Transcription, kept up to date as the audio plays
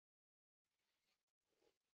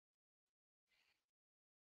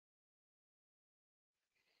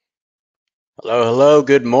Hello, hello.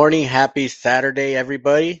 Good morning. Happy Saturday,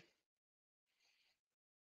 everybody.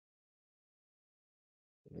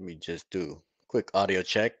 Let me just do a quick audio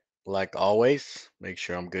check. Like always, make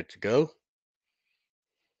sure I'm good to go.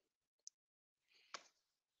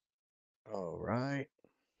 All right.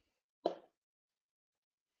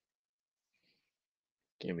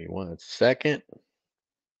 Give me 1 second.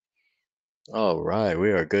 All right.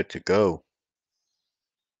 We are good to go.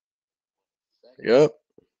 Yep.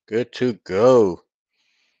 Good to go.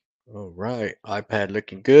 All right. iPad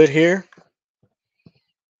looking good here.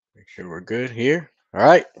 Make sure we're good here. All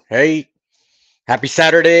right. Hey, happy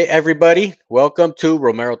Saturday, everybody. Welcome to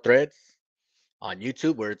Romero Threads on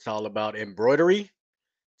YouTube, where it's all about embroidery.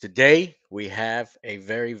 Today, we have a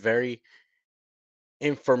very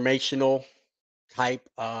informational type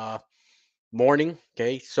morning.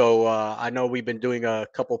 Okay, so I know we've been doing a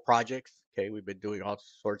couple projects. Okay, we've been doing all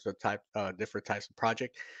sorts of different types of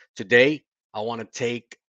projects. Today I want to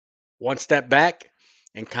take one step back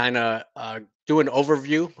and kind of do an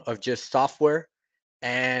overview of just software.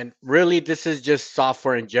 And really, this is just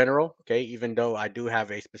software in general. Okay, even though I do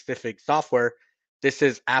have a specific software, this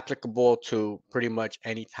is applicable to pretty much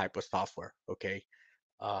any type of software. Okay.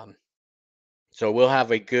 um, so we'll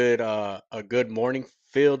have a good morning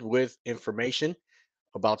filled with information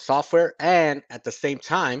about software, and at the same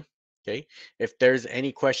time, okay, if there's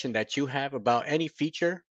any question that you have about any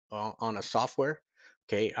feature on a software,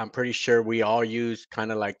 okay, I'm pretty sure we all use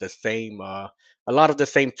kind of like the same a lot of the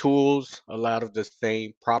same tools, a lot of the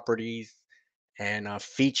same properties and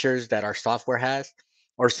features that our software has.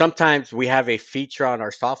 Or sometimes we have a feature on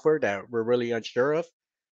our software that we're really unsure of.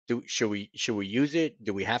 Should we use it?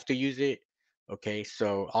 Do we have to use it? Okay,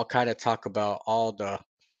 so I'll kind of talk about all the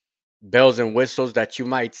bells and whistles that you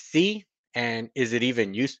might see, and is it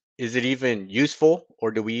even useful,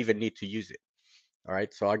 or do we even need to use it? All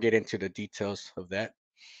right, so I'll get into the details of that.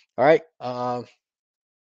 All right,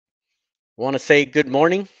 want to say good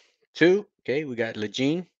morning too. Okay, we got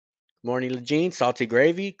Legene. Morning, Legene. Salty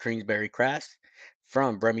gravy, Queensberry crafts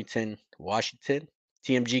from Bremerton, Washington.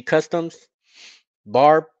 TMG Customs.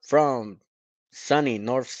 Barb from sunny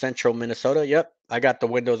North Central Minnesota. Yep, I got the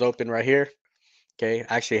windows open right here. Okay,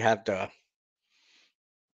 I actually have the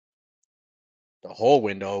whole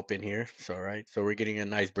window open here. So, right, so we're getting a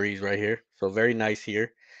nice breeze right here. So very nice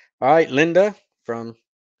here. All right, Linda from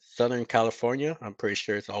Southern California. I'm pretty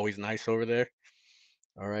sure it's always nice over there.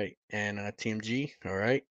 All right, and TMG. All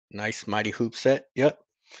right, nice mighty hoop set. Yep.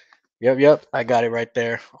 I got it right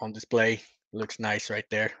there on display. Looks nice right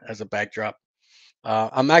there as a backdrop.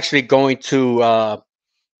 I'm actually going to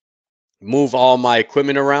move all my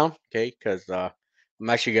equipment around, okay? Because I'm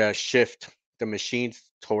actually gonna shift the machines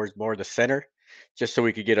towards more the center, just so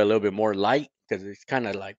we could get a little bit more light, because it's kind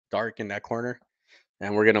of like dark in that corner.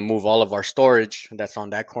 And we're gonna move all of our storage that's on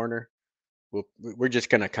that corner. We're just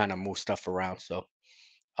gonna kind of move stuff around. So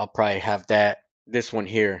I'll probably have this one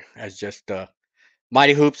here as just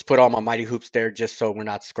mighty hoops. Put all my mighty hoops there, just so we're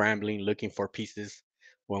not scrambling looking for pieces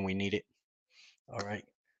when we need it. All right,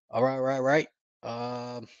 all right.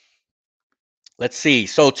 Um, Let's see.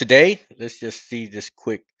 So today, let's just see this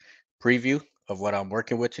quick preview of what I'm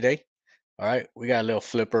working with today. All right, we got a little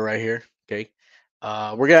flipper right here. Okay,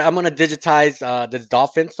 I'm gonna digitize this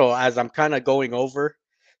dolphin. So as I'm kind of going over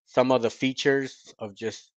some of the features of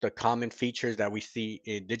just the common features that we see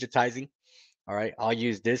in digitizing. All right, I'll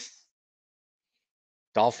use this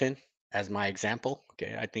dolphin as my example.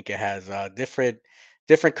 Okay, I think it has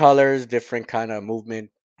different colors, different kind of movement,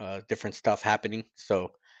 different stuff happening.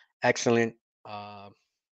 So excellent. Uh,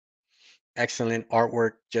 Excellent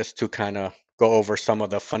artwork just to kind of go over some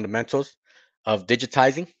of the fundamentals of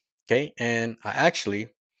digitizing. Okay, and I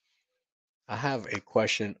have a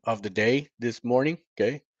question of the day this morning.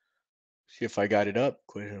 Okay, see if I got it up.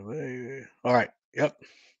 All right, yep.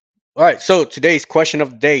 All right, so today's question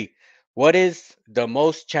of the day: what is the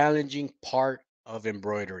most challenging part of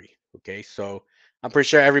embroidery? Okay, so I'm pretty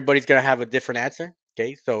sure everybody's gonna have a different answer.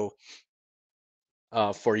 Okay, so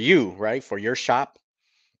for you, right, for your shop,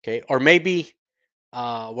 okay, or maybe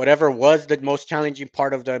whatever was the most challenging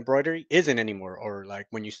part of the embroidery isn't anymore, or like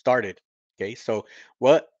when you started. Okay, so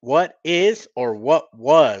what is or what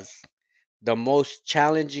was the most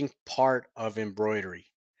challenging part of embroidery?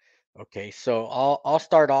 Okay, so I'll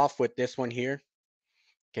start off with this one here.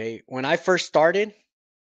 Okay, when I first started,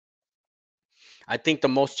 I think the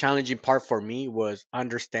most challenging part for me was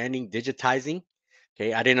understanding digitizing.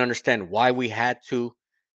 Okay, I didn't understand why we had to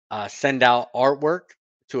send out artwork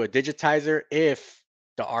to a digitizer if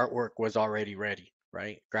the artwork was already ready,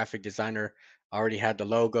 right? Graphic designer already had the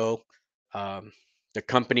logo. Um, the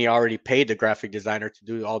company already paid the graphic designer to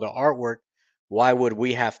do all the artwork. why would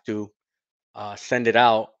we have to send it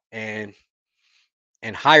out and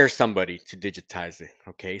hire somebody to digitize it?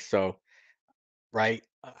 Okay, so right,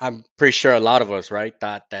 I'm pretty sure a lot of us, right,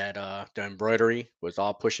 thought that the embroidery was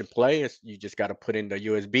all push and play. It's, you just got to put in the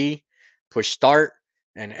USB, push start,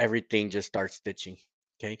 and everything just starts stitching.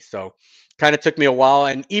 Okay, so kind of took me a while,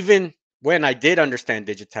 and even when I did understand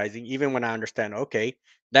digitizing, even when I understand, okay,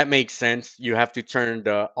 that makes sense. You have to turn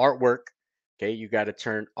the artwork. Okay, you got to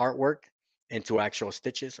turn artwork into actual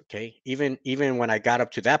stitches. Okay, even when I got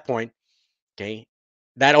up to that point, okay,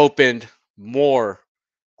 that opened more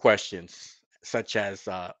questions, such as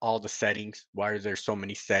all the settings. Why are there so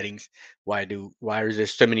many settings? Why is there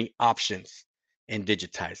so many options in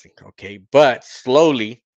digitizing? Okay, but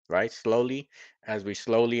slowly, right? Slowly, as we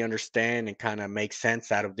slowly understand and kind of make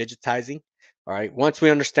sense out of digitizing. All right, once we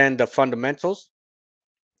understand the fundamentals,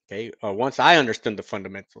 okay, once I understand the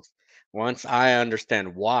fundamentals, once I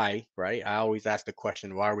understand why, right? I always ask the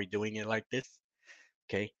question, why are we doing it like this?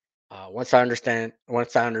 Okay. Once I understood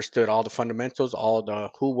all the fundamentals, all the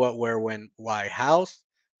who, what, where, when, why, hows.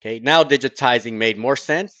 Okay. Now digitizing made more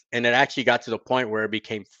sense, and it actually got to the point where it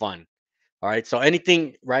became fun. All right. So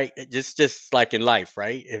anything, right? Just like in life,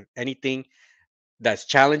 right? If anything that's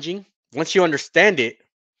challenging, once you understand it,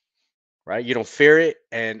 right, you don't fear it,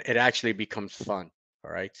 and it actually becomes fun.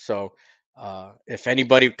 All right. So if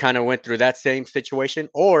anybody kind of went through that same situation,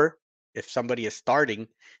 or if somebody is starting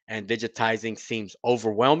and digitizing seems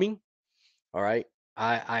overwhelming, all right.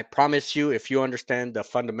 I promise you, if you understand the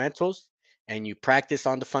fundamentals and you practice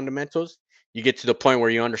on the fundamentals, you get to the point where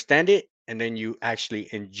you understand it, and then you actually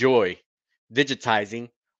enjoy digitizing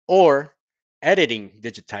or editing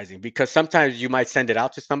digitizing, because sometimes you might send it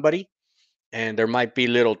out to somebody and there might be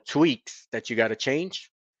little tweaks that you got to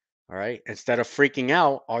change. All right. Instead of freaking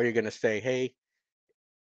out, all you're going to say, hey,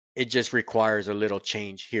 it just requires a little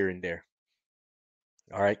change here and there.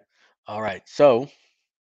 All right. All right. So,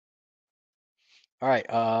 all right.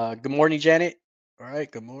 Good morning, Janet. All right.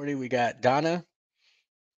 Good morning. We got Donna.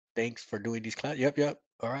 Thanks for doing these class. Yep, yep.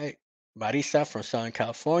 All right. Marisa from Southern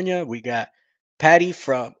California. We got Patty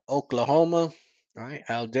from Oklahoma. All right.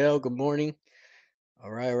 Aldell, good morning.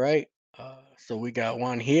 All right, all right. So we got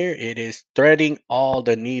one here. It is threading all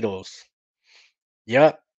the needles.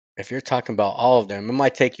 Yep. If you're talking about all of them, it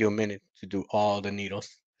might take you a minute to do all the needles.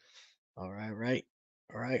 All right, right.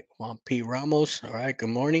 All right. Juan P. Ramos. All right. Good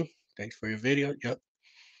morning. Thanks for your video. Yep.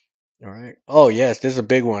 All right. Oh, yes. This is a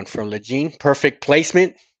big one from Legine. Perfect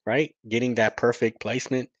placement, right? Getting that perfect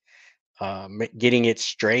placement, getting it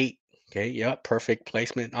straight. Okay. Yep. Perfect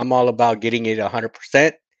placement. I'm all about getting it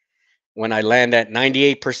 100%. When I land at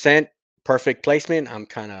 98% perfect placement, I'm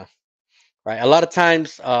kind of right. A lot of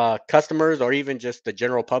times, customers or even just the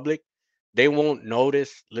general public, they won't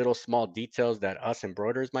notice little small details that us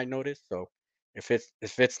embroiderers might notice. So if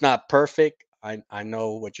it's not perfect, I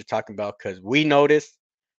know what you're talking about, because we notice.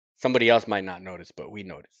 Somebody else might not notice, but we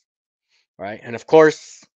notice, right? And of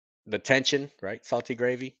course, the tension, right? Salty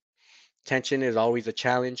gravy. Tension is always a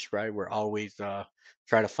challenge, right? We're always trying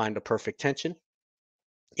to find the perfect tension.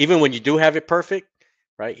 Even when you do have it perfect,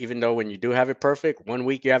 right? Even though when you do have it perfect, one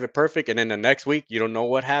week you have it perfect, and then the next week you don't know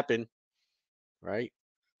what happened, right?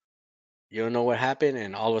 You don't know what happened,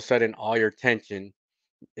 and all of a sudden all your tension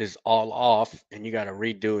is all off, and you got to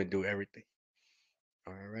redo and do everything.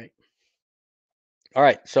 All right. All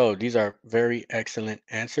right, so these are very excellent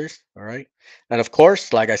answers. All right. And of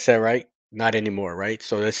course, like I said, right, not anymore, right?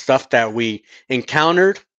 So the stuff that we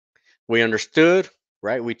encountered, we understood,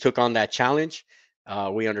 right? We took on that challenge.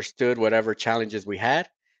 We understood whatever challenges we had,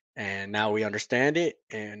 and now we understand it.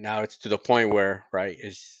 And now it's to the point where, right,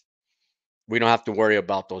 is we don't have to worry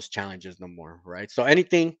about those challenges no more, right? So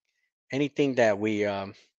anything that we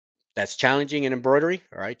that's challenging in embroidery,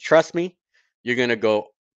 all right, trust me, you're gonna go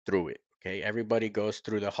through it. Okay, everybody goes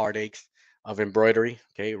through the heartaches of embroidery.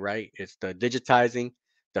 Okay, right? It's the digitizing,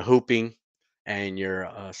 the hooping, and you're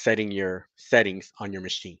setting your settings on your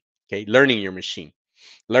machine. Okay, learning your machine,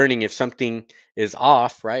 learning if something is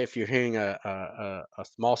off. Right, if you're hearing a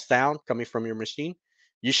small sound coming from your machine,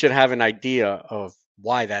 you should have an idea of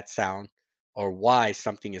why that sound or why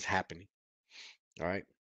something is happening. All right,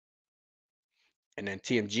 and then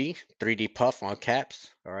TMG 3D puff on caps.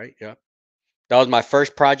 All right, yeah. That was my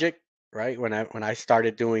first project, right? When I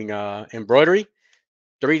started doing embroidery,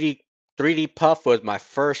 3D 3D puff was my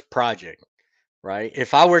first project, right?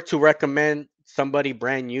 If I were to recommend somebody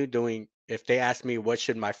brand new doing, if they asked me what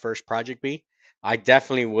should my first project be, I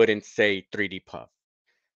definitely wouldn't say 3D puff,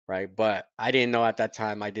 right? But I didn't know at that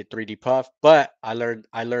time I did 3D puff, but I learned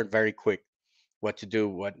very quick what to do,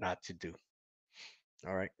 what not to do.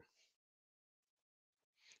 All right.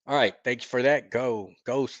 All right, thank you for that. Go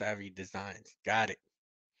Savvy Designs. Got it.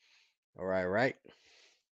 All right, right.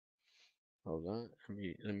 Hold on.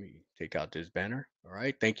 Let me take out this banner. All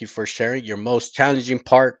right. Thank you for sharing your most challenging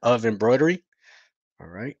part of embroidery. All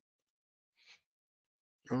right.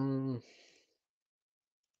 Let me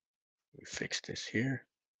fix this here.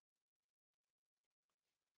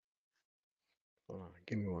 Hold on.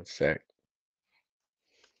 Give me one sec.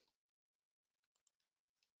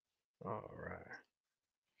 All right.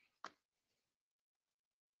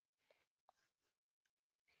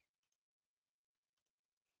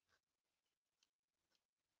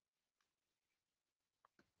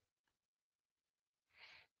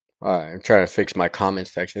 All right. I'm trying to fix my comment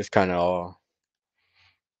section. It's kind of all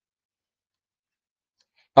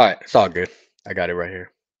right. It's all good. I got it right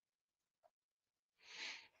here.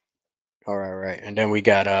 All right, right. And then we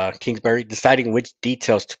got Kingsbury deciding which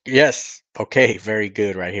details to, yes. Okay, very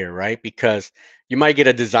good right here, right? Because you might get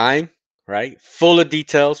a design, right? Full of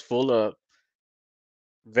details, full of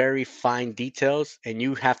very fine details, and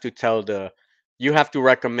you have to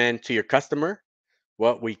recommend to your customer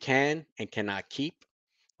what we can and cannot keep,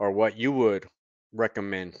 or what you would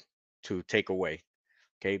recommend to take away.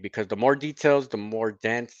 Okay, because the more details, the more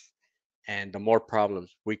dense and the more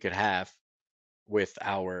problems we could have with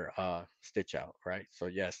our stitch out, right? So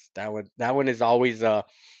yes, that one is always a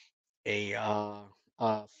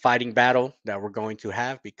fighting battle that we're going to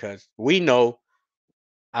have because we know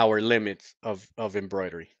our limits of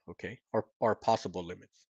embroidery, okay, or possible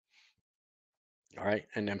limits. All right,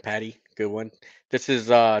 and then Patty, good one. This is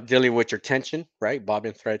dealing with your tension, right?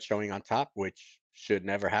 Bobbin thread showing on top, which should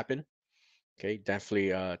never happen. Okay,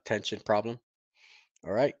 definitely a tension problem.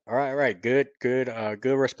 All right, all right, all right. Good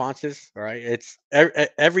responses. All right, it's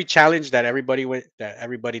every challenge that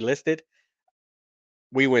everybody listed.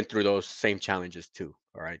 We went through those same challenges too.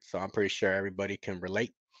 All right, so I'm pretty sure everybody can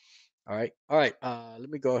relate. All right, all right. Let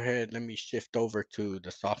me go ahead. Let me shift over to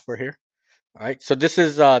the software here. All right, so this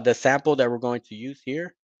is the sample that we're going to use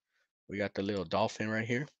here. We got the little dolphin right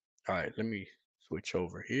here. All right, let me switch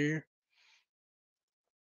over here.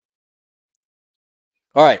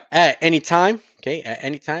 All right, at any time, okay, at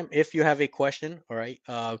any time, if you have a question, all right,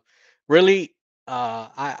 really,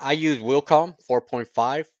 I use Wilcom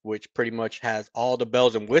 4.5, which pretty much has all the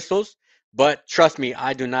bells and whistles. But trust me,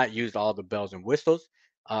 I do not use all the bells and whistles.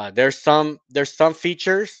 There's some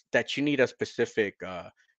features that you need a specific,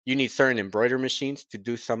 you need certain embroidery machines to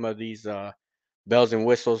do some of these bells and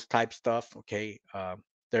whistles type stuff. Okay,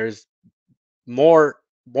 there's more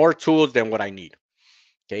tools than what I need.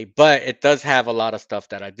 Okay, but it does have a lot of stuff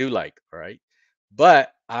that I do like. All right,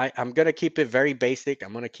 but I'm gonna keep it very basic.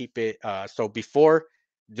 I'm gonna keep it. So before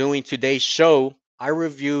doing today's show, I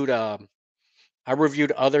reviewed other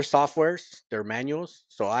softwares, their manuals.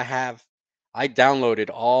 So I downloaded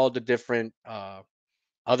all the different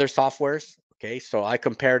other softwares. Okay, so I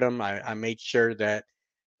compared them. I made sure that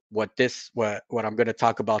what I'm going to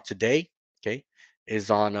talk about today, okay,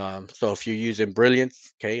 is on. So if you're using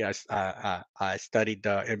Brilliance, okay, I studied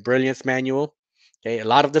the in Brilliance manual. Okay, a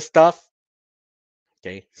lot of the stuff,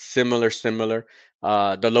 okay, similar.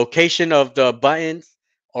 The location of the buttons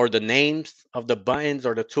or the names of the buttons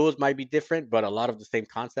or the tools might be different, but a lot of the same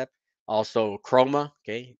concept. Also, Chroma,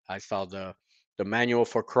 okay, I saw the manual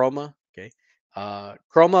for Chroma. Okay,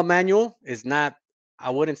 Chroma manual is not. I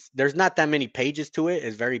wouldn't. There's not that many pages to it.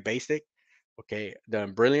 It's very basic. Okay, the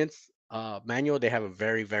Brilliance manual, they have a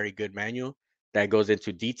very good manual that goes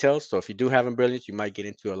into details. So if you do have Brilliance, you might get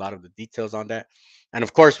into a lot of the details on that. And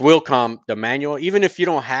of course, Wilcom, the manual. Even if you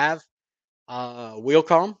don't have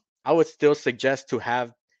Wilcom, I would still suggest to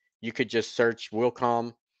have. You could just search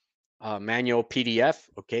Wilcom manual PDF,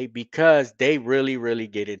 okay, because they really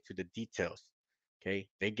get into the details. Okay,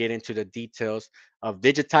 they get into the details of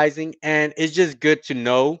digitizing, and it's just good to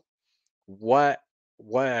know what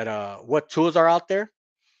what tools are out there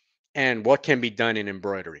and what can be done in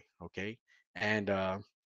embroidery. Okay, and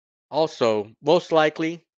also most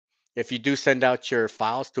likely, if you do send out your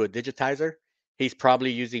files to a digitizer, he's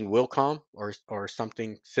probably using Wilcom or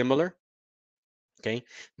something similar. Okay,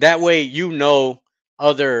 that way you know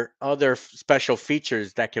other special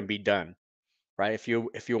features that can be done, right? If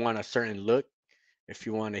you want a certain look, if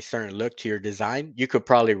you want a certain look to your design, you could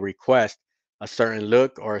probably request a certain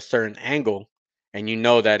look or a certain angle, and you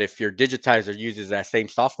know that if your digitizer uses that same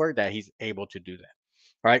software, that he's able to do that.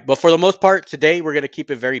 Right? But for the most part, today we're gonna keep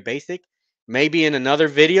it very basic. Maybe in another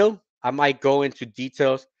video, I might go into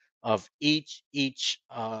details of each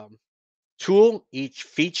tool, each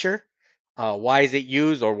feature. Why is it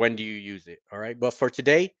used, or when do you use it? All right. But for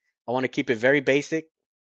today, I want to keep it very basic,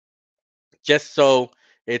 just so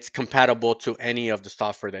it's compatible to any of the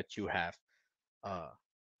software that you have uh,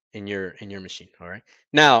 in your machine. All right.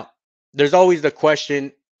 Now, there's always the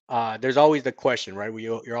question. There's always the question, right?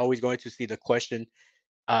 You're always going to see the question: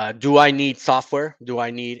 do I need software? Do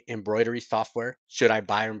I need embroidery software? Should I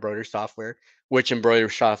buy embroidery software? Which embroidery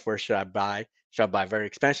software should I buy? Should I buy very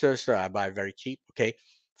expensive? Should I buy very cheap? Okay.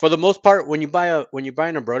 For the most part, when you buy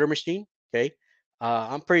an embroidery machine, okay,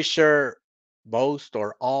 I'm pretty sure most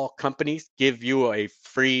or all companies give you a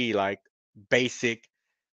free like basic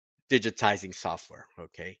digitizing software.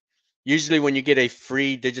 Okay. Usually, when you get a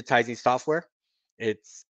free digitizing software,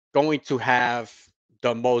 it's going to have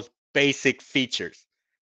the most basic features.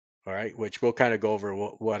 All right, which we'll kind of go over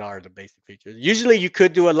what are the basic features. Usually, you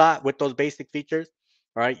could do a lot with those basic features.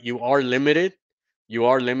 All right, you are limited. You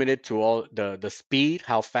are limited to all the speed,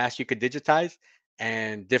 how fast you could digitize,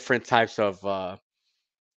 and different types of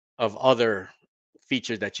other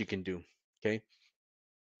features that you can do. Okay,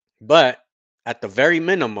 but at the very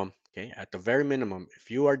minimum, okay, at the very minimum, if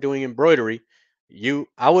you are doing embroidery,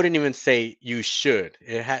 I wouldn't even say you should.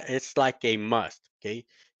 It's like a must, okay?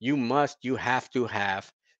 You have to have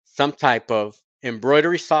some type of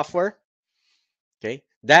embroidery software, okay?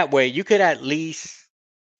 That way you could at least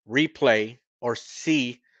replay or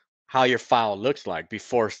see how your file looks like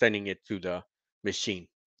before sending it to the machine.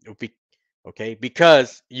 It'll be okay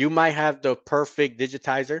because you might have the perfect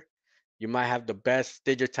digitizer, you might have the best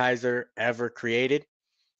digitizer ever created,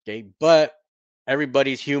 okay, but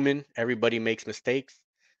everybody's human, everybody makes mistakes.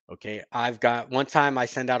 Okay, I've got one time I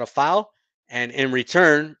send out a file and in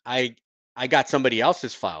return I got somebody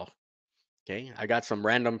else's file. Okay, I got some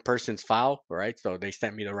random person's file, all right? So they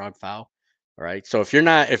sent me the wrong file. All right. So if you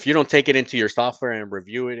don't take it into your software and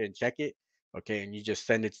review it and check it, okay, and you just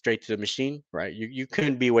send it straight to the machine, right? You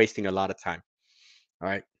couldn't be wasting a lot of time. All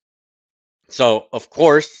right. So of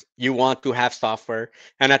course you want to have software,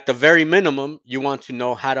 and at the very minimum, you want to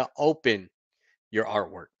know how to open your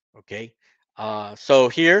artwork. Okay. So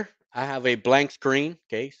here I have a blank screen.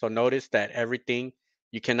 Okay. So notice that everything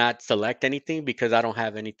you cannot select anything because I don't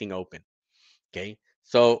have anything open. Okay.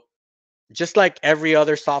 So just like every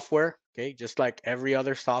other software, okay, just like every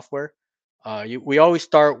other software, we always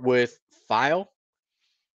start with file,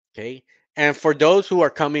 okay. And for those who are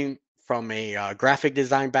coming from a graphic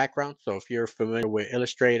design background, so if you're familiar with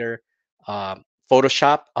Illustrator,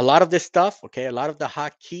 Photoshop, a lot of this stuff, okay, a lot of the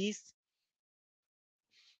hotkeys,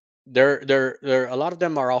 they're a lot of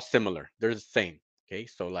them are all similar. They're the same, okay.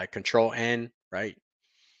 So like Control N, right?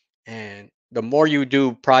 And the more you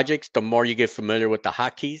do projects, the more you get familiar with the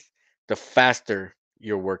hotkeys, the faster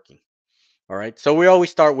you're working. All right. So we always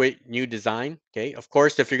start with new design. Okay. Of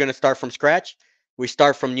course, if you're going to start from scratch, we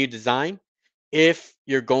start from new design. If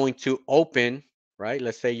you're going to open, right?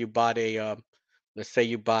 Let's say you bought a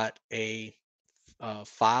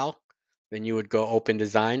file, then you would go open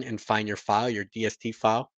design and find your file, your DST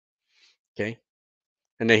file. Okay.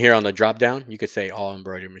 And then here on the drop down, you could say all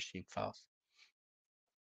embroidery machine files.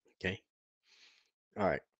 Okay. All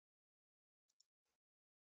right.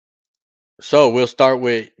 So we'll start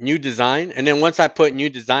with new design. And then once I put new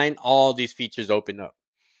design, all these features open up.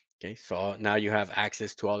 Okay, so now you have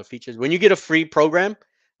access to all the features. When you get a free program,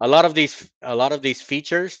 a lot of these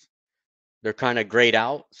features, they're kind of grayed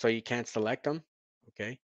out, so you can't select them.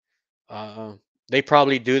 Okay, uh, they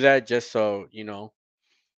probably do that just so you know,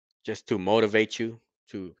 just to motivate you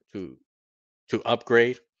to to to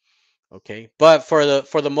upgrade. Okay, but for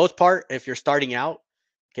the most part, if you're starting out,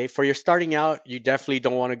 okay, for your starting out, you definitely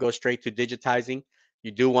don't want to go straight to digitizing.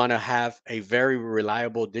 You do want to have a very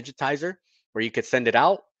reliable digitizer where you could send it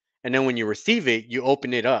out, and then when you receive it, you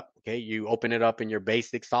open it up. Okay, you open it up in your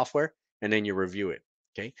basic software, and then you review it.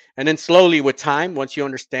 Okay, and then slowly with time, once you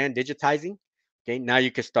understand digitizing, okay, now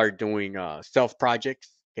you can start doing self projects.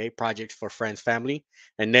 Okay, projects for friends, family,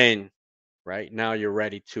 and then right now you're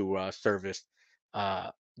ready to service uh,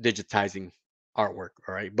 digitizing artwork.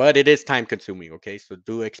 All right, but it is time consuming. Okay, so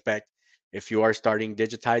do expect if you are starting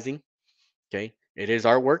digitizing, okay, it is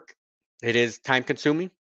artwork, it is time consuming.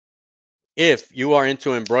 If you are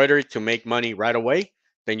into embroidery to make money right away,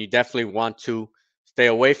 then you definitely want to stay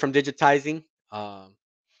away from digitizing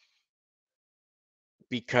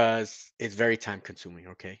because it's very time consuming.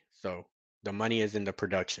 Okay, so the money is in the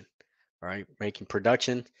production. All right, making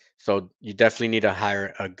production. So you definitely need to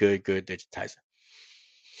hire a good digitizer.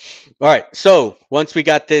 All right. So once we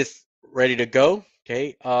got this ready to go,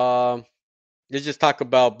 okay, let's just talk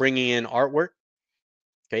about bringing in artwork.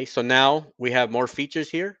 Okay. So now we have more features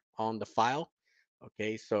here on the file.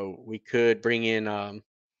 Okay. So we could bring in,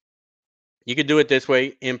 you could do it this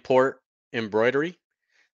way, import embroidery.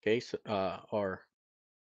 Okay. So, or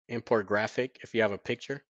import graphic if you have a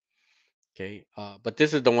picture. Okay, but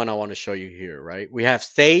this is the one I want to show you here, right? We have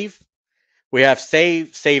save,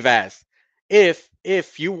 save as.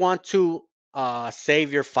 If you want to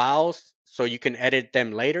save your files so you can edit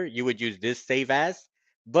them later, you would use this save as.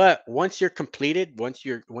 But once you're completed, once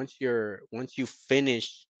you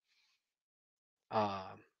finish uh,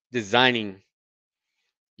 designing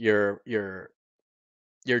your your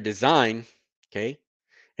your design, okay,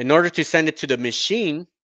 in order to send it to the machine,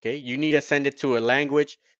 okay, you need to send it to a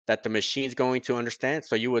language that the machine's going to understand.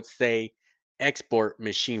 So you would say export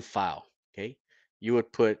machine file, okay? You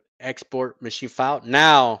would put export machine file.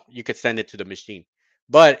 Now you could send it to the machine.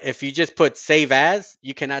 But if you just put save as,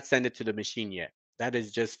 you cannot send it to the machine yet. That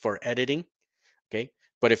is just for editing, okay?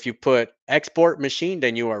 But if you put export machine,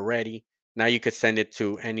 then you are ready. Now you could send it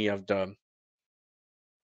to any of the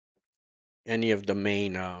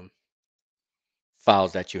main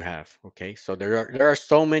files that you have. Okay, so there are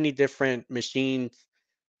so many different machines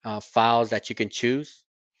files that you can choose.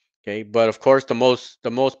 Okay, but of course the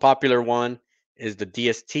most popular one is the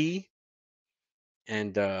DST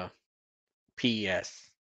and the PES.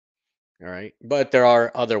 All right, but there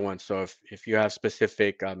are other ones. So if you have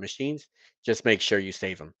specific machines, just make sure you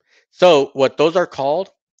save them. So what those are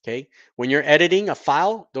called, okay, when you're editing a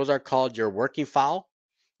file, those are called your working file.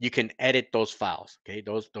 You can edit those files. Okay,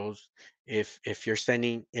 those if you're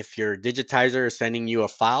sending if your digitizer is sending you a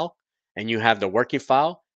file and you have the working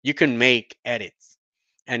file, you can make edits.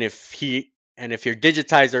 And if your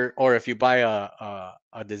digitizer or if you buy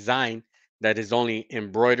a design that is only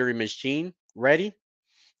embroidery machine ready,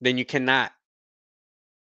 then you cannot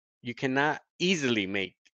easily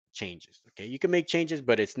make changes. Okay, you can make changes,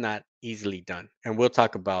 but it's not easily done. And we'll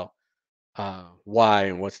talk about why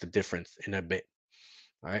and what's the difference in a bit.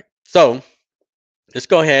 All right. So let's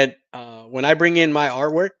go ahead. When I bring in my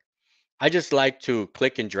artwork, I just like to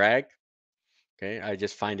click and drag. Okay. I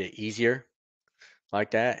just find it easier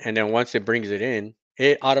like that. And then once it brings it in,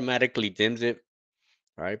 it automatically dims it.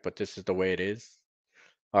 All right. But this is the way it is.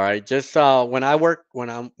 All right. Just when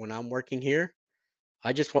I'm working here,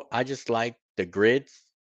 I just like the grids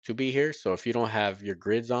to be here. So if you don't have your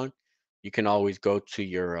grids on, you can always go to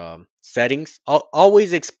your settings.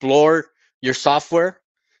 Always explore your software,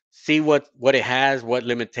 see what it has, what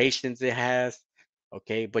limitations it has.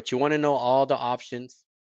 Okay, but you want to know all the options.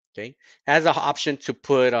 Okay, it has an option to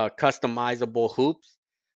put customizable hoops.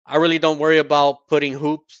 I really don't worry about putting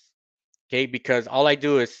hoops. Okay, because all I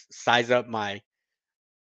do is size up my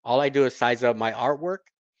artwork,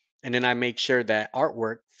 and then I make sure that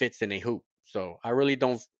artwork fits in a hoop. So I really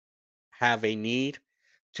don't have a need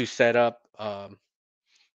to set up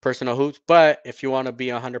personal hoops. But if you want to be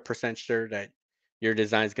 100% sure that your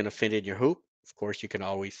design is going to fit in your hoop, of course, you can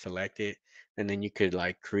always select it, and then you could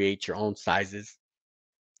like create your own sizes.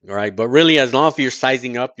 All right. But really, as long as you're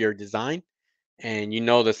sizing up your design and you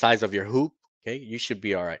know the size of your hoop, okay, you should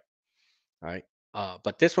be all right. All right.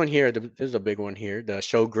 But this one here, this is a big one here, the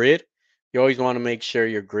show grid. You always want to make sure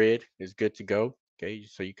your grid is good to go. Okay.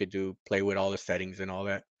 So you could play with all the settings and all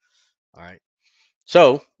that. All right.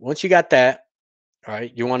 So once you got that, all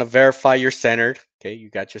right, you want to verify you're centered. Okay. You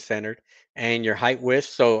got your centered and your height width.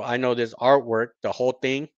 So I know this artwork, the whole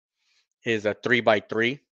thing is a 3 by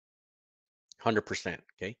 3, 100%.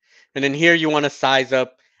 Okay. And then here you want to size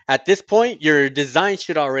up. At this point, your design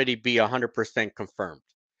should already be 100% confirmed,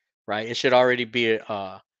 right? It should already be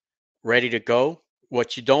ready to go.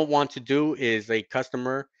 What you don't want to do is a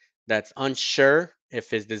customer that's unsure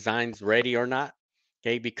if his design's ready or not.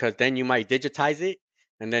 Okay, because then you might digitize it,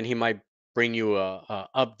 and then he might bring you a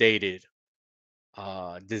updated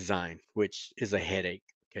design, which is a headache.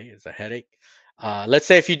 Okay, it's a headache. Let's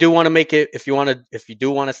say if you do want to make it, if you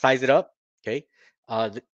do want to size it up. Okay,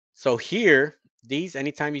 so here,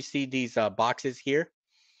 anytime you see these boxes here,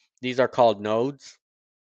 these are called nodes.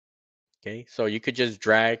 Okay, so you could just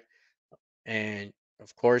drag. And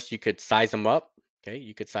of course, you could size them up. Okay,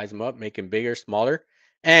 you could size them up, make them bigger, smaller.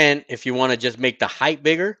 And if you want to just make the height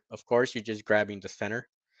bigger, of course, you're just grabbing the center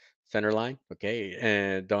line. Okay,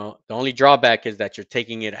 and the only drawback is that you're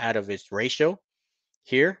taking it out of its ratio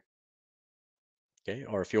here. Okay,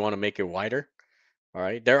 or if you want to make it wider. All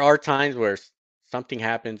right, there are times where something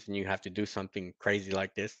happens and you have to do something crazy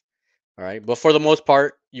like this. All right, but for the most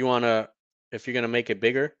part, if you're gonna make it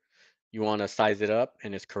bigger, you want to size it up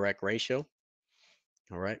in its correct ratio.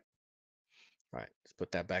 All right. All right, let's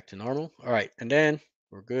put that back to normal. All right, and then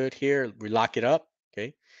we're good here. We lock it up.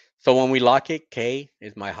 Okay. So when we lock it, K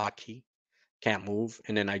is my hotkey. Can't move,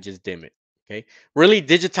 and then I just dim it. Okay. Really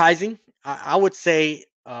digitizing, I would say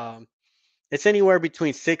it's anywhere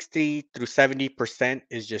between 60 through 70%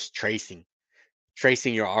 is just tracing.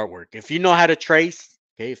 tracing your artwork. If you know how to trace,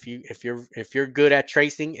 okay, if you're good at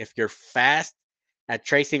tracing, if you're fast at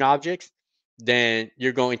tracing objects, then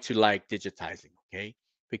you're going to like digitizing, okay?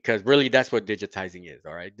 Because really that's what digitizing is,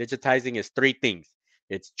 all right? Digitizing is three things.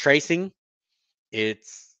 It's tracing,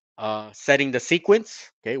 it's setting the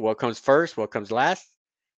sequence, okay? What comes first, what comes last,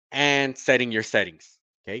 and setting your settings.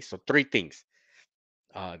 Okay, so three things: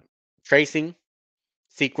 uh, tracing,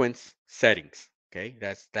 sequence, settings. Okay,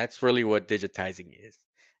 that's really what digitizing is,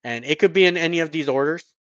 and it could be in any of these orders.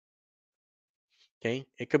 Okay,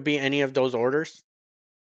 it could be any of those orders.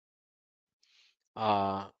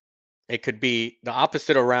 Uh, it could be the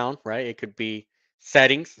opposite around, right? It could be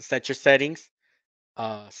settings, set your settings,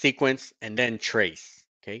 sequence, and then trace.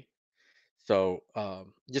 Okay, so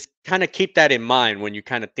just kind of keep that in mind when you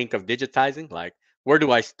kind of think of digitizing. Like, where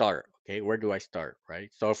do I start? Okay, where do I start?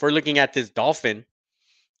 Right. So if we're looking at this dolphin,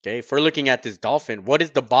 okay, if we're looking at this dolphin, what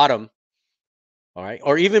is the bottom? All right,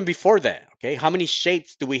 or even before that, okay, how many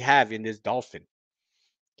shapes do we have in this dolphin?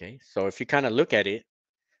 Okay, so if you kind of look at it,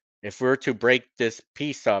 if we were to break this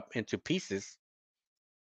piece up into pieces,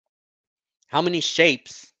 how many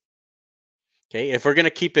shapes? Okay, if we're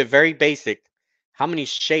gonna keep it very basic, how many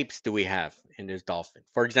shapes do we have in this dolphin?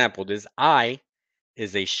 For example, this eye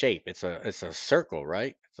is a shape. It's a circle,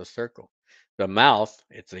 right? It's a circle. The mouth,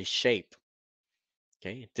 it's a shape.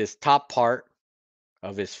 Okay. This top part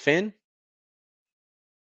of his fin,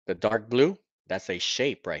 the dark blue, that's a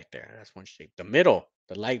shape right there. That's one shape. The middle,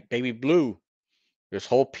 the light baby blue, this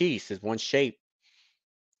whole piece is one shape.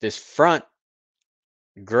 This front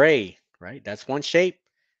gray, right? That's one shape.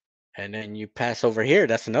 And then you pass over here,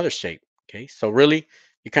 that's another shape. Okay. So really,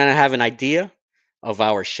 you kind of have an idea of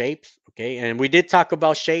our shapes. Okay. And we did talk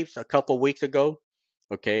about shapes a couple weeks ago.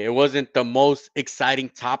 Okay. It wasn't the most exciting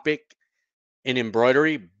topic in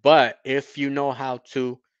embroidery, but if you know how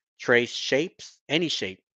to trace shapes, any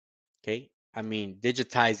shape, okay, I mean,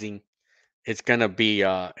 digitizing, it's gonna be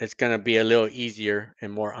a little easier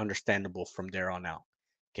and more understandable from there on out.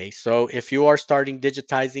 Okay, so if you are starting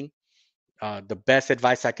digitizing, the best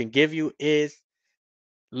advice I can give you is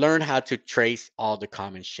learn how to trace all the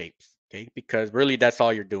common shapes. Okay, because really that's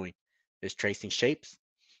all you're doing is tracing shapes,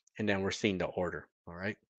 and then we're seeing the order. All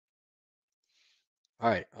right, all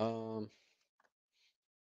right.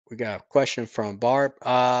 We got a question from Barb.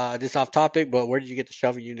 This off topic, but where did you get the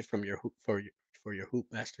shelving unit from your hoop for your hoop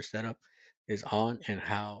master setup is on, and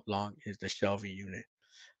how long is the shelving unit?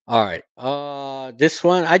 All right. This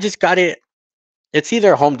one I just got it. It's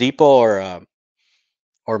either Home Depot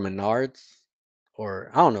or Menards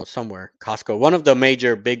or I don't know somewhere Costco, one of the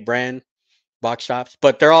major big brand box shops.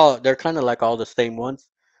 But they're kind of like all the same ones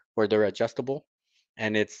where they're adjustable,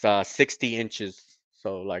 and it's 60 inches,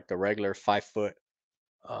 so like the regular 5 foot.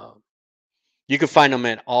 Um, You can find them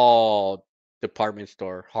at all department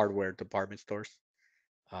store, hardware department stores.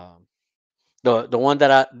 Um, the one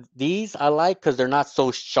that these I like because they're not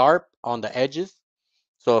so sharp on the edges.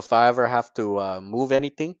 So if I ever have to move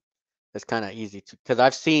anything, it's kind of easy to. Because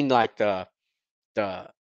I've seen like the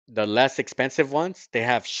the less expensive ones, they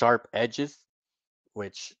have sharp edges,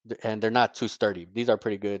 and they're not too sturdy. These are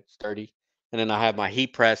pretty good, sturdy. And then I have my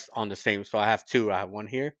heat press on the same. So I have two. I have one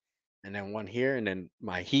here, and then one here, and then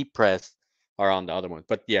my heat press are on the other one.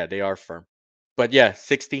 But yeah, they are firm. But yeah,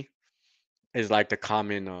 60 is like the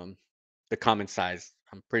common size.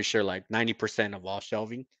 I'm pretty sure like 90% of all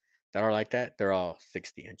shelving that are like that, they're all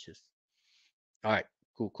 60 inches. All right,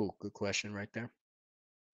 cool, cool, good question right there.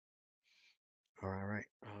 All right, right.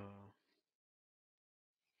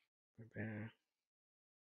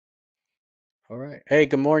 All right. Hey,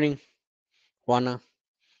 good morning, Juana.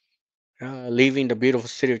 Leaving the beautiful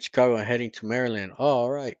city of Chicago and heading to Maryland. Oh,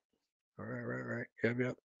 all right. All right, right, right. Yep,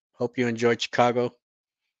 yep. Hope you enjoyed Chicago.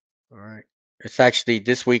 All right. It's actually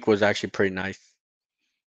this week was actually pretty nice.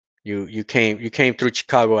 You came through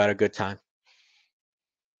Chicago at a good time.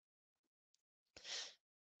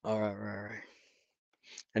 All right, right, right.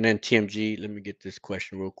 And then TMG, let me get this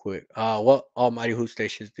question real quick. What Almighty Hoop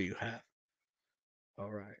stations do you have?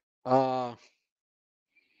 All right.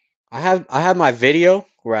 I have my video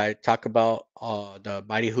where I talk about the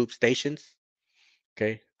Mighty Hoop stations.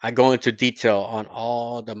 Okay. I go into detail on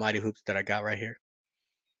all the Mighty Hoops that I got right here.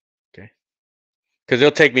 Okay. Because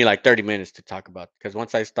it'll take me like 30 minutes to talk about. Because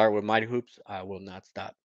once I start with Mighty Hoops, I will not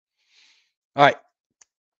stop. All right.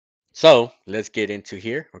 So let's get into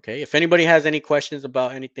here. Okay. If anybody has any questions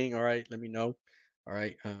about anything, all right, let me know. All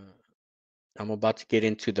right. I'm about to get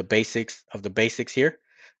into the basics of the basics here.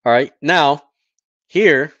 All right. Now,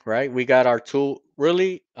 here, right, we got our tool.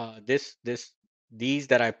 Really, these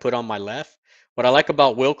that I put on my left. What I like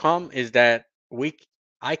about Wilcom is that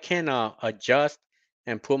I can adjust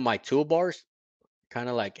and put my toolbars kind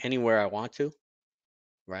of like anywhere I want to,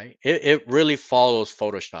 right? It really follows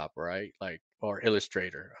Photoshop, right? Like or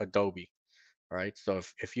Illustrator, Adobe, right? So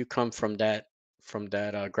if you come from that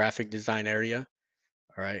graphic design area,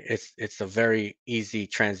 all right, it's a very easy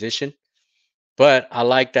transition. But I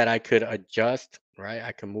like that I could adjust, right?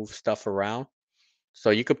 I can move stuff around.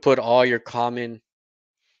 So you could put all your common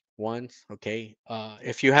ones, okay?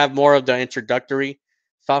 If you have more of the introductory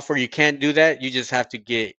software, you can't do that. You just have to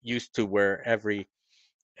get used to where every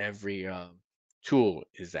tool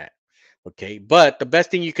is at, okay? But the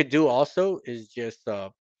best thing you could do also is just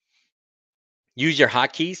use your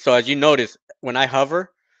hotkeys. So as you notice, when I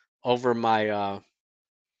hover over my,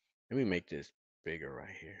 let me make this bigger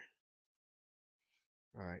right here.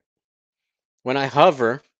 All right. When I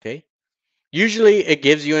hover, okay, usually it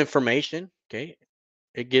gives you information, okay?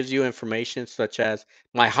 It gives you information such as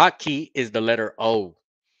my hotkey is the letter O.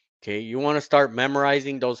 Okay, you want to start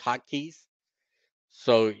memorizing those hotkeys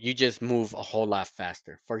so you just move a whole lot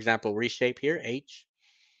faster. For example, reshape here, H.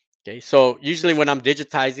 Okay, so usually when I'm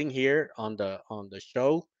digitizing here on the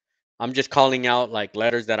show, I'm just calling out like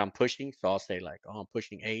letters that I'm pushing. So I'll say like, oh, I'm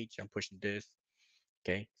pushing H, I'm pushing this.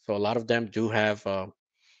 Okay, so a lot of them do have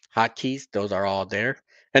hotkeys. Those are all there,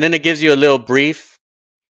 and then it gives you a little brief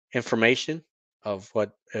information of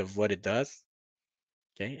what it does.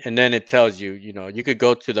 Okay. And then it tells you, you know, you could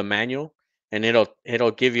go to the manual and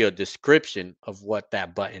it'll give you a description of what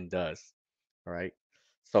that button does. All right.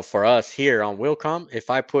 So for us here on Wilcom, if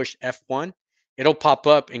I push F1, it'll pop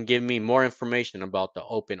up and give me more information about the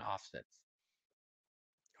open offsets.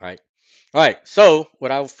 All right. All right. So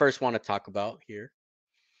what I first want to talk about here,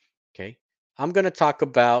 okay, I'm going to talk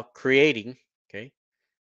about creating, okay,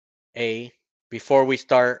 a before we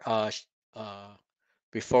start uh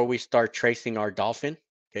before we start tracing our dolphin,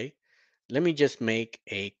 okay, let me just make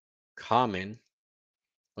a common.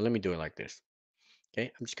 Well, let me do it like this.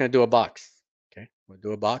 Okay, I'm just gonna do a box. Okay, we'll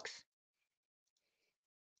do a box.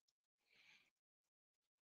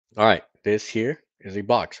 All right, this here is a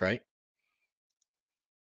box, right?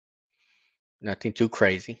 Nothing too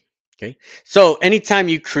crazy. Okay, so anytime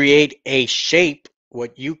you create a shape,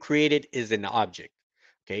 what you created is an object.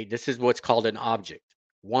 Okay, this is what's called an object.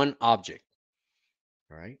 One object.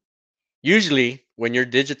 All right. Usually, when you're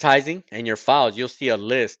digitizing and your files, you'll see a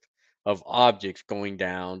list of objects going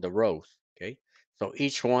down the rows. Okay, so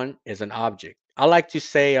each one is an object. I like to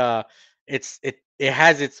say it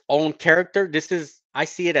has its own character. This is I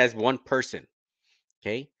see it as one person.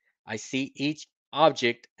 Okay, I see each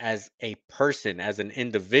object as a person, as an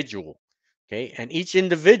individual. Okay, and each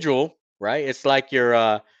individual, right? It's like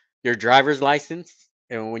your driver's license.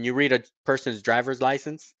 And when you read a person's driver's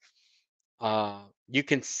license, you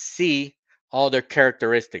can see all their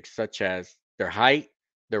characteristics, such as their height,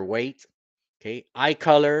 their weight, okay, eye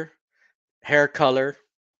color, hair color,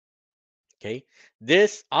 okay.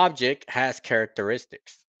 This object has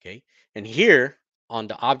characteristics, okay. And here on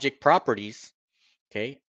the object properties,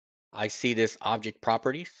 okay, I see this object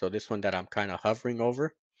property. So this one that I'm kind of hovering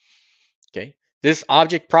over, okay. This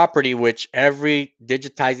object property, which every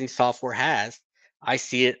digitizing software has, I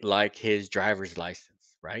see it like his driver's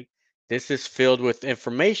license, right? This is filled with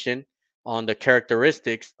information on the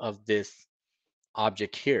characteristics of this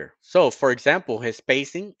object here. So, for example, his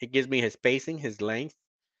spacing, it gives me his spacing, his length,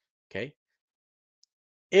 okay?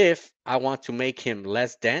 If I want to make him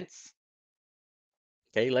less dense,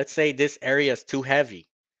 okay, let's say this area is too heavy,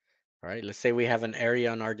 all right? Let's say we have an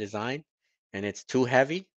area on our design and it's too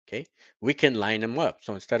heavy, okay? We can line them up.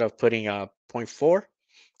 So instead of putting a zero point 0.4,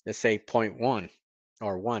 let's say zero point 0.1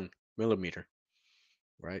 or 1 millimeter,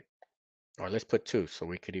 right? Or let's put 2 so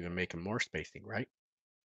we could even make them more spacing, right?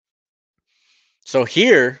 So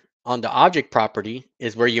here on the object property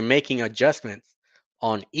is where you're making adjustments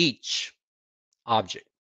on each object.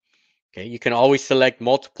 Okay, you can always select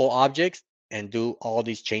multiple objects and do all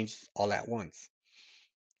these changes all at once.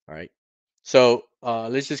 All right. So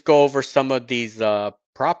let's just go over some of these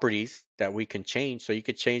properties that we can change. So you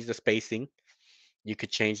could change the spacing, you could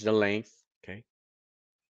change the length. Okay.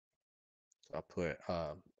 So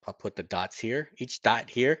I'll put the dots here. Each dot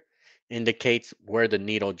here indicates where the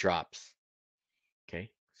needle drops. Okay.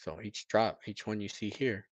 So each one you see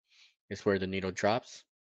here is where the needle drops.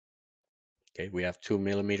 Okay, we have 2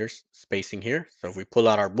 millimeters spacing here. So if we pull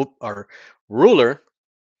out our ruler,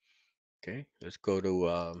 okay, let's go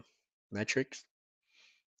to metrics.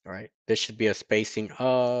 All right, this should be a spacing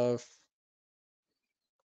of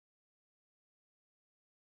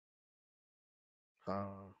uh,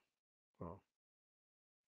 oh,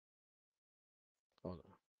 hold on.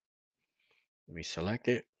 Let me select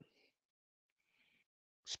it.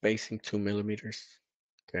 spacing 2 millimeters.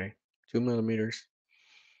 Okay, 2 millimeters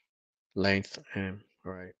length, and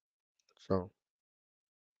all right, so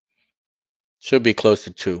should be close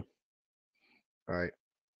to 2. All right,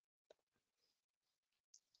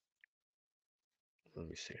 let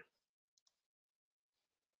me see.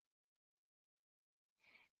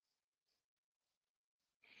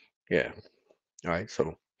 Yeah, all right,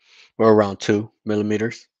 so we're around 2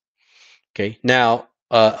 millimeters. Okay, now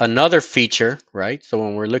another feature, right? So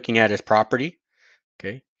when we're looking at his property,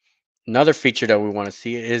 okay, another feature that we want to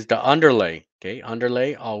see is the underlay. Okay,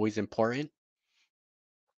 underlay always important.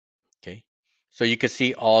 Okay, so you can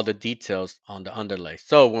see all the details on the underlay.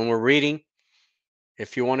 So when we're reading,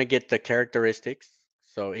 if you want to get the characteristics,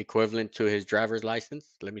 so equivalent to his driver's license,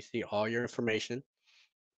 let me see all your information.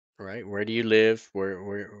 All right, where do you live?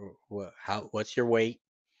 What, how, what's your weight?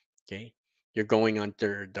 Okay, you're going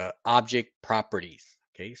under the object properties.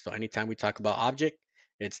 Okay, so anytime we talk about object,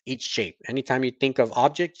 it's each shape. Anytime you think of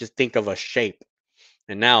object, just think of a shape.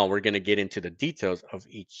 And now we're going to get into the details of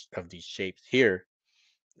each of these shapes here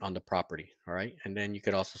on the property. All right, and then you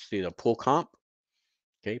could also see the pool comp.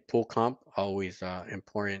 Okay, pool comp always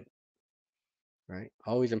important, right?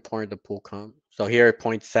 Always important the pool comp. So here at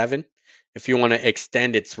 0.7, if you want to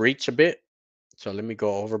extend its reach a bit, so let me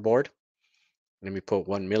go overboard. Let me put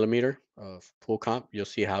 1 millimeter of pool comp. You'll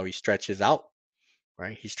see how he stretches out,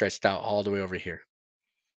 right? He stretched out all the way over here.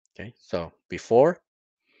 Okay, so before,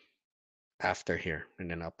 after here, and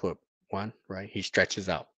then I'll put 1, right? He stretches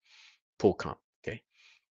out, pool comp. Okay,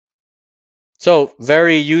 so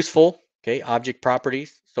very useful. Okay, object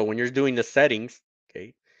properties. So when you're doing the settings,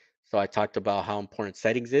 okay, so I talked about how important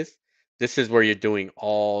settings is. This is where you're doing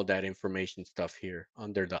all that information stuff here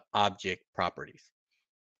under the object properties.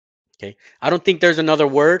 Okay, I don't think there's another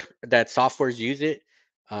word that softwares use it.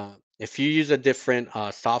 If you use a different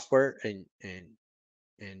software and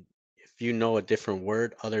if you know a different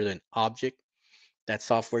word other than object that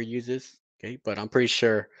software uses, okay, but I'm pretty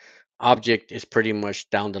sure object is pretty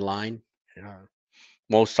much down the line. Uh,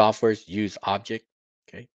 Most softwares use object,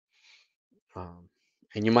 okay, um,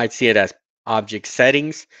 and you might see it as object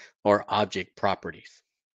settings or object properties.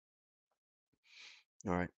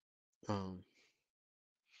 All right. Um,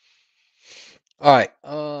 all right.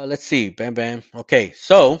 Let's see. Bam, bam. Okay,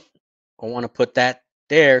 so I want to put that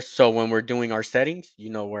there. So when we're doing our settings, you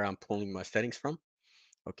know where I'm pulling my settings from.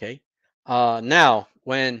 Okay. Now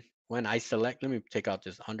when I select, let me take out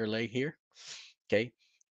this underlay here. Okay.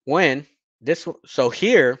 When so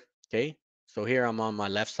here, okay. So here I'm on my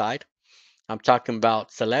left side. I'm talking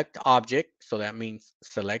about select object. So that means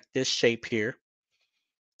select this shape here.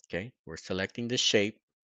 Okay. We're selecting this shape.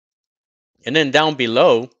 And then down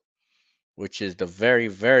below, which is the very,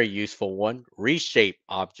 very useful one, reshape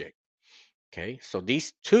object. Okay. So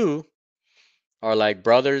these two are like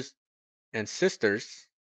brothers and sisters.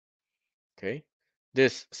 Okay.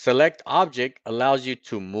 This select object allows you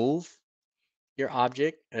to move your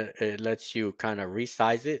object. It lets you kind of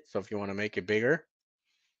resize it. So if you want to make it bigger,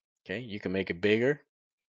 okay, you can make it bigger.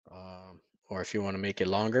 Or if you want to make it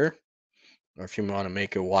longer, or if you want to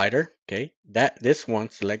make it wider, okay, that this one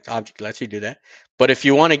select object lets you do that. But if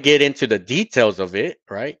you want to get into the details of it,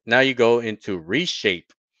 right, now you go into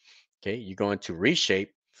reshape. Okay, you go into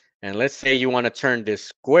reshape, and let's say you want to turn this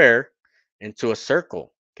square into a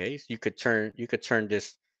circle. Okay, so you could turn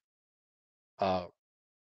this uh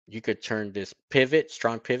you could turn this pivot,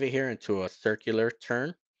 strong pivot here into a circular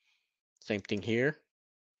turn. Same thing here,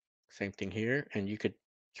 same thing here, and you could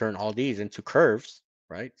turn all these into curves,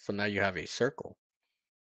 right? So now you have a circle,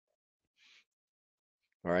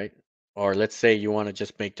 all right? Or let's say you want to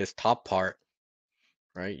just make this top part,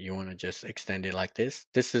 right? You want to just extend it like this.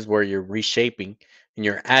 This is where you're reshaping and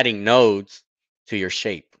you're adding nodes to your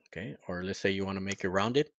shape, okay? Or let's say you want to make it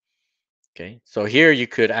rounded, okay? So here you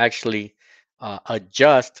could actually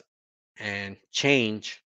adjust and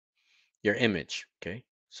change your image, okay?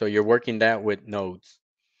 So you're working that with nodes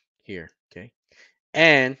here, okay?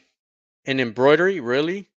 And in embroidery,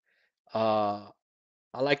 really, uh,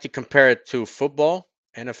 I like to compare it to football,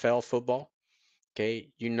 NFL football. Okay,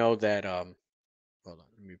 you know that. Hold on,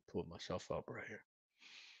 let me pull myself up right here.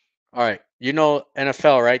 All right, you know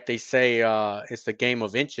NFL, right? They say it's the game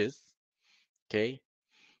of inches. Okay,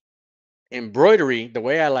 embroidery, the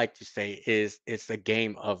way I like to say is it's a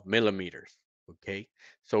game of millimeters. Okay,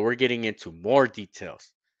 so we're getting into more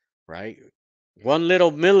details, right? One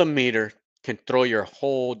little millimeter can throw your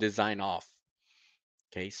whole design off.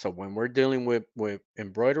 Okay, so when we're dealing with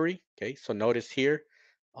embroidery, okay, so notice here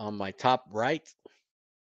on my top right,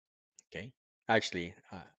 okay, actually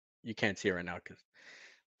you can't see it right now because,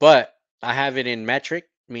 but I have it in metric.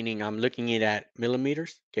 meaning I'm looking at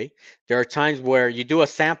millimeters. Okay. There are times where you do a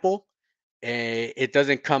sample and it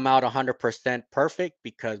doesn't come out 100% perfect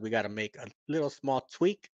because we got to make a little small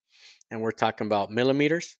tweak, and we're talking about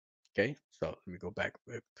millimeters. Okay. So let me go back.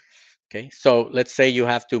 Okay. So let's say you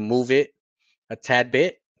have to move it a tad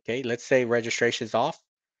bit. Okay. Let's say registration's off.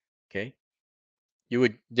 Okay.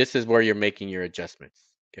 This is where you're making your adjustments.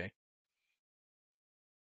 Okay.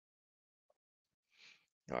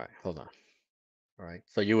 All right. Hold on. All right.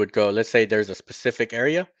 So you would go, let's say there's a specific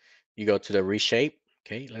area, you go to the reshape.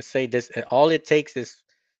 Okay. Let's say this, all it takes is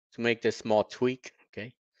to make this small tweak.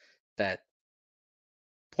 Okay. That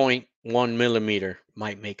 0.1 millimeter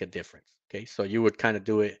might make a difference. Okay. So you would kind of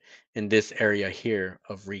do it in this area here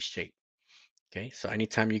of reshape. Okay. So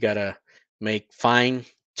anytime you got to make fine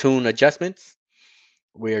tune adjustments,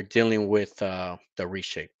 we are dealing with the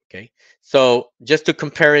reshape. Okay. So just to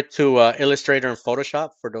compare it to Illustrator and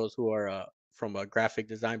Photoshop, for those who are from a graphic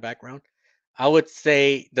design background, I would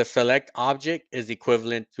say the select object is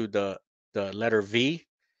equivalent to the letter V,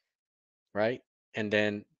 right? And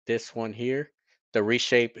then this one here, the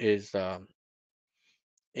reshape is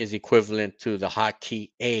equivalent to the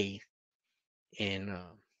hotkey A in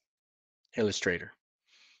Illustrator.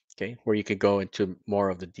 Okay, where you could go into more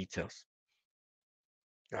of the details.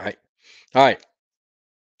 All right, all right.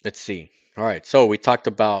 Let's see. All right, so we talked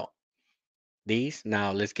about these.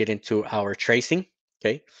 Now let's get into our tracing.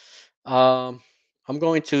 Okay. Um, I'm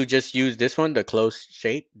going to just use this one, the closed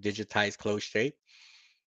shape, digitize closed shape.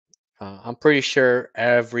 I'm pretty sure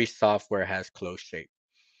every software has closed shape.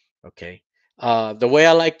 Okay. The way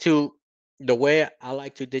I like to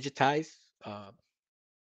digitize, uh,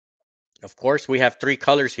 of course, we have three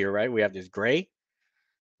colors here, right? We have this gray,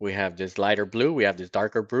 we have this lighter blue, we have this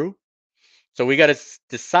darker blue. So we got to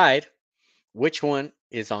decide which one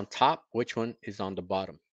is on top, which one is on the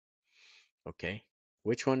bottom. Okay.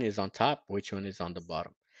 Which one is on top, which one is on the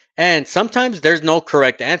bottom. And sometimes there's no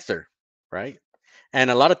correct answer, right? And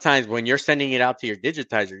a lot of times when you're sending it out to your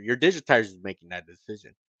digitizer is making that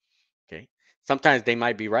decision. Okay. Sometimes they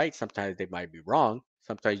might be right, sometimes they might be wrong.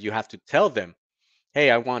 Sometimes you have to tell them,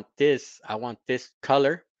 hey, I want this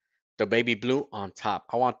color, the baby blue on top.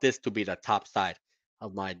 I want this to be the top side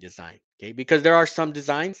of my design. Okay. Because there are some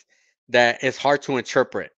designs that it's hard to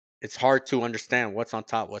interpret. It's hard to understand what's on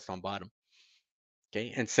top, what's on bottom.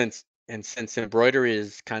 Okay. And since embroidery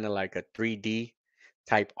is kind of like a 3D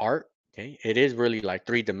type art, okay, it is really like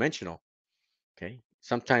three-dimensional. Okay.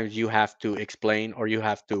 Sometimes you have to explain or you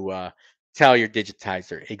have to tell your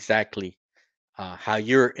digitizer exactly how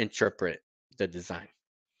you interpret the design.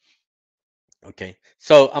 Okay.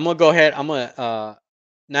 So I'm gonna go ahead. I'm gonna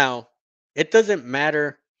now it doesn't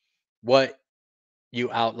matter what you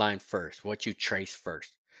outline first, what you trace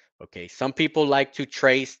first. Okay. Some people like to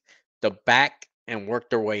trace the back and work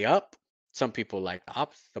their way up. Some people like the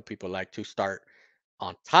opposite. Some people like to start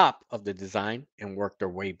on top of the design and work their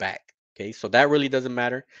way back. Okay. So that really doesn't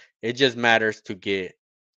matter. It just matters to get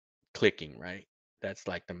clicking, right? That's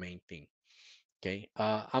like the main thing. Okay.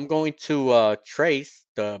 I'm going to trace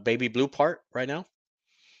the baby blue part right now.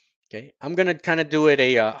 Okay. I'm going to kind of do it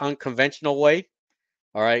a unconventional way.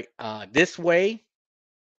 All right. This way,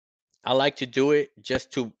 I like to do it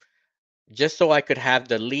just so I could have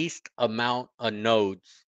the least amount of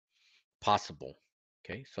nodes possible.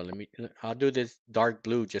 Okay. So I'll do this dark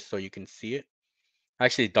blue just so you can see it.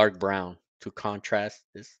 Actually, dark brown to contrast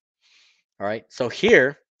this. All right. So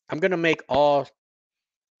here, I'm going to make all,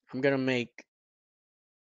 I'm going to make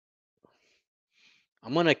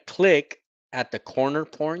I'm gonna click at the corner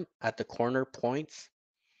points,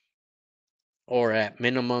 or at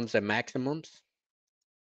minimums and maximums.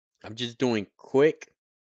 I'm just doing quick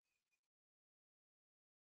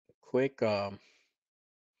at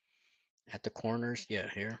the corners. Yeah,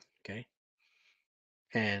 here. Okay.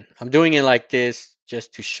 And I'm doing it like this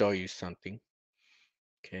just to show you something.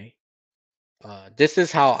 Okay. This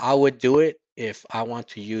is how I would do it if I want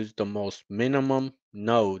to use the most minimum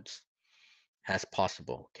nodes as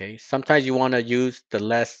possible. Okay. Sometimes you want to use the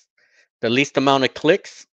least amount of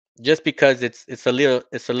clicks, just because it's a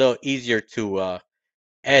little easier to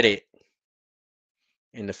edit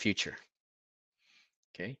in the future.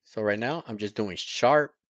 Okay, so right now I'm just doing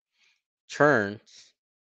sharp turns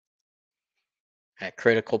at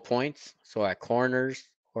critical points, so at corners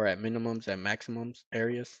or at minimums and maximums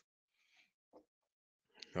areas.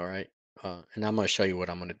 All right, and I'm going to show you what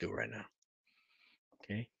I'm going to do right now.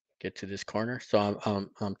 Okay, get to this corner. So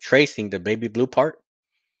I'm tracing the baby blue part.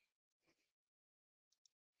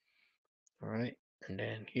 All right, and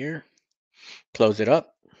then here, close it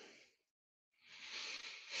up.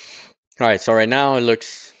 All right, so right now it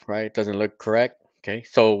looks right. It doesn't look correct. Okay,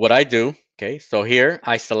 so what I do, okay, so here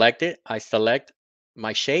I select it, I select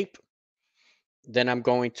my shape, then I'm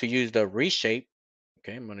going to use the reshape.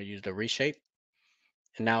 Okay, I'm going to use the reshape,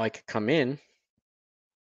 and now I could come in,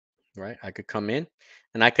 right? I could come in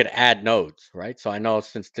and I could add nodes, right? So I know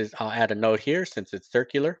since this, I'll add a node here since it's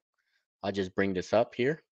circular. I'll just bring this up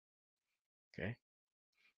here. Okay,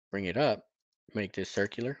 bring it up, make this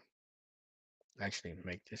circular. Actually,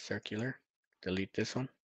 make this circular. Delete this one.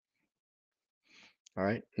 All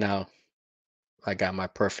right, now I got my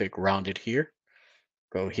perfect rounded here.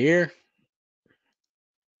 Go here,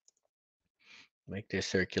 make this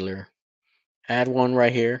circular. Add one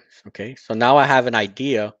right here. Okay, so now I have an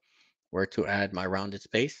idea where to add my rounded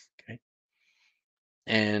space. Okay,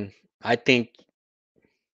 and I think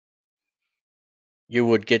you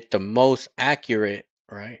would get the most accurate,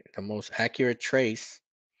 right? The most accurate trace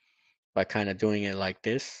by kind of doing it like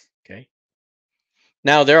this. Okay.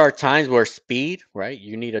 Now there are times where speed, right?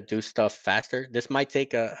 You need to do stuff faster. This might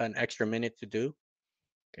take an extra minute to do.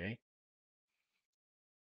 Okay.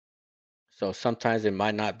 So sometimes it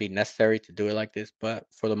might not be necessary to do it like this, but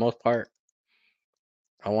for the most part,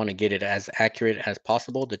 I want to get it as accurate as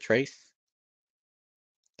possible, the trace.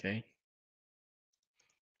 Okay.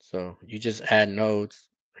 So you just add nodes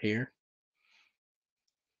here.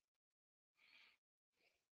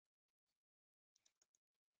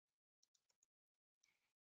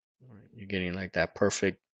 You're getting like that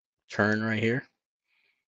perfect turn right here.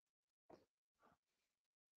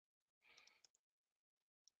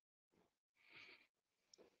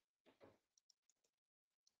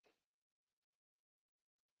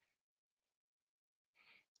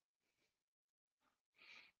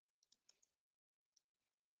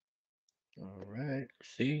 All right.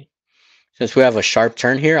 See, since we have a sharp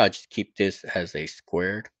turn here, I'll just keep this as a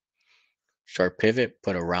squared sharp pivot,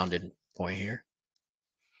 put a rounded point here.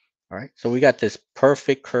 All right. So we got this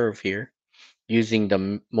perfect curve here using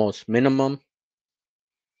the most minimum.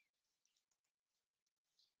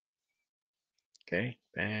 Okay.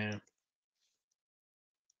 Bam.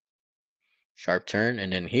 Sharp turn.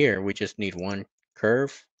 And then here we just need one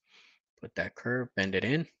curve. Put that curve, bend it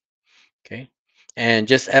in. Okay. And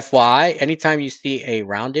just FYI, anytime you see a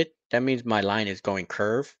rounded, that means my line is going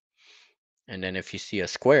curve. And then if you see a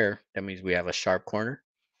square, that means we have a sharp corner.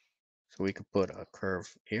 So we could put a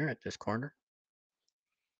curve here at this corner.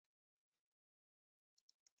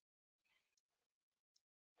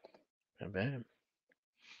 Bam, bam.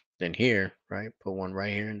 Then here, right, put one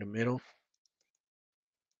right here in the middle.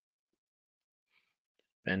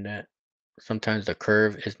 Bend that. Sometimes the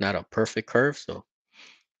curve is not a perfect curve, so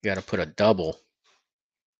you got to put a double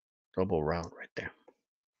round right there.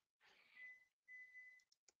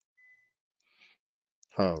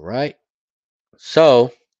 All right.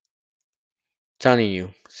 So, telling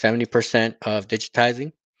you, 70% of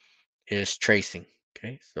digitizing is tracing.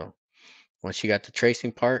 Okay, so once you got the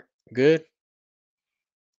tracing part good,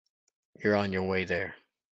 you're on your way there.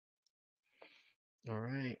 All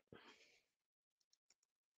right.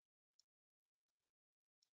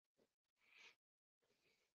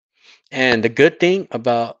 And the good thing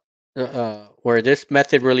about where this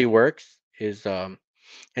method really works is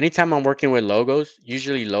anytime I'm working with logos,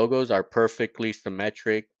 usually logos are perfectly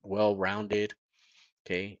symmetric, well rounded.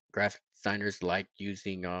 Okay, graphic designers like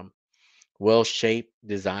using well-shaped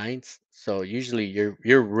designs. So usually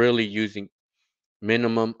you're really using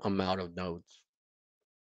minimum amount of nodes.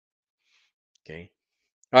 Okay.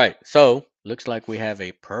 All right. So looks like we have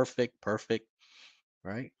a perfect,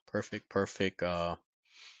 right? Perfect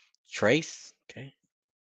trace. Okay.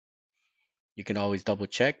 You can always double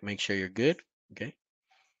check, make sure you're good. Okay.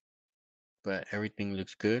 But everything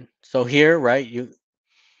looks good. So here, right, you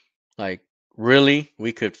like really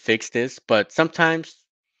we could fix this, but sometimes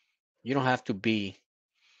you don't have to be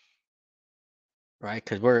right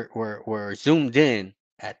because we're zoomed in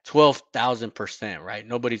at 12,000%, right?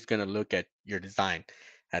 Nobody's gonna look at your design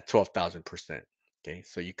at 12,000%. Okay,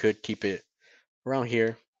 so you could keep it around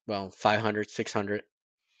here, well, 500, 600,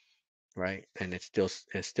 right? And it's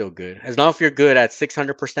still good. As long as you're good at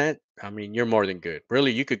 600%, I mean, you're more than good.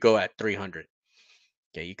 Really, you could go at 300.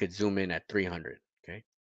 Okay, you could zoom in at 300. Okay,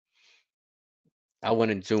 I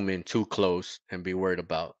wouldn't zoom in too close and be worried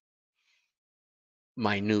about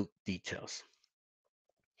minute details.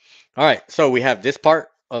 All right, so we have this part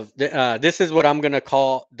of this is what I'm gonna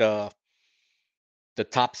call the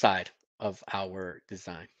top side of our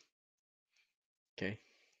design. Okay.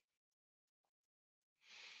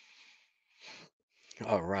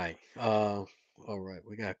 All right. All right.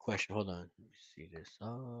 We got a question. Hold on. Let me see this.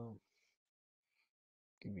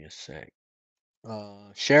 Give me a sec.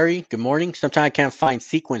 Sherry, good morning. Sometimes I can't find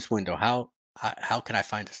sequence window. How how can I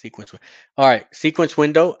find the sequence? All right, sequence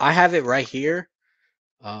window. I have it right here.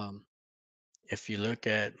 Um, if you look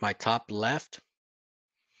at my top left,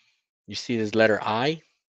 you see this letter I.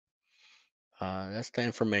 That's the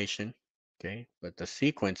information. Okay, but the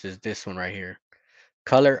sequence is this one right here.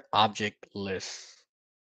 Color object list.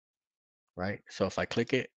 Right. So if I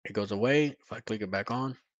click it, it goes away. If I click it back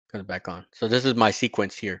on, it comes back on. So this is my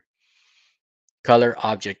sequence here. Color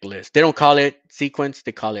object list. They don't call it sequence.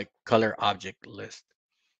 They call it color object list.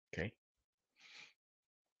 Okay.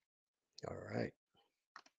 All right.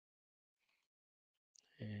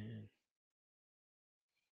 And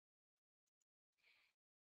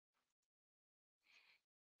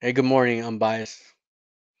hey, good morning, unbiased.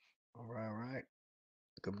 All right, all right.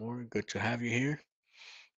 Good morning. Good to have you here.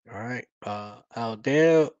 All right.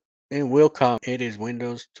 Aldale and will come. It is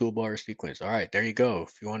Windows toolbar sequence. All right, there you go.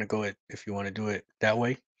 If you want to go it, if you want to do it that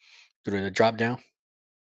way through the drop down.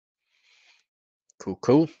 Cool,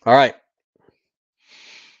 cool. All right.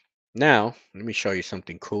 Now let me show you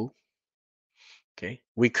something cool. Okay.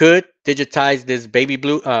 We could digitize this baby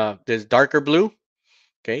blue, this darker blue.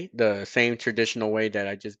 Okay, the same traditional way that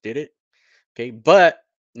I just did it. Okay, but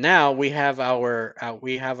now we have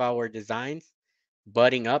our designs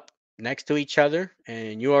butting up next to each other,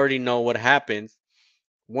 and you already know what happens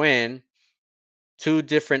when two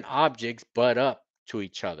different objects butt up to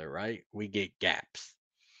each other, right? We get gaps,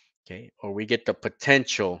 okay, or we get the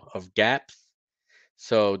potential of gaps.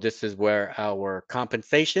 So this is where our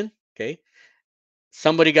compensation, okay,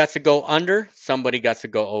 somebody got to go under, somebody got to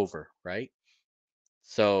go over, right?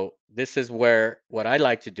 So this is where what I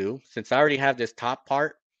like to do, since I already have this top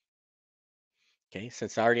part, okay,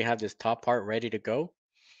 since I already have this top part ready to go,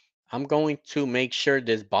 I'm going to make sure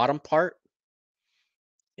this bottom part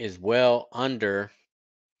is well under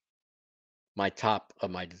my top of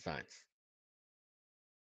my designs.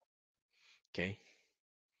 Okay.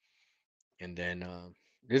 And then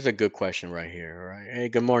this is a good question right here. All right. Hey,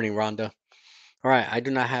 good morning, Rhonda. All right. I do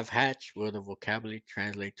not have Hatch. Will the vocabulary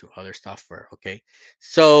translate to other software? Okay.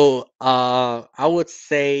 So I would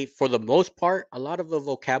say for the most part, a lot of the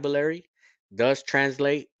vocabulary does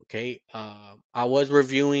translate. Okay. I was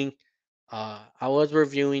reviewing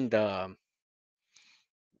the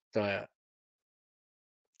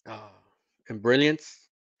uh, and Brilliance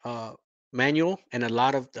uh, manual, and a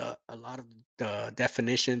lot of the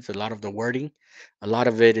definitions, a lot of the wording, a lot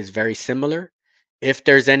of it is very similar. If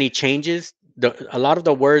there's any changes, a lot of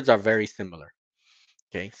the words are very similar.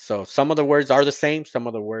 Okay, so some of the words are the same, some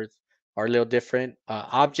of the words are a little different.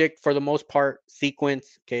 Object for the most part,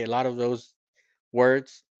 sequence. Okay, a lot of those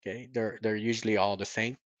words. Okay, they're usually all the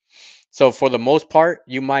same. So for the most part,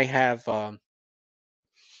 you might have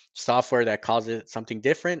software that calls it something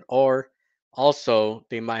different, or also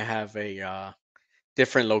they might have a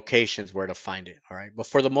different locations where to find it. All right, but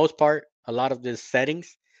for the most part, a lot of these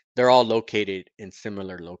settings, they're all located in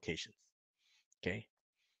similar locations. Okay,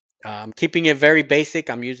 I'm keeping it very basic.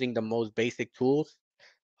 I'm using the most basic tools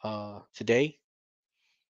today.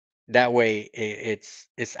 That way,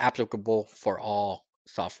 it's applicable for all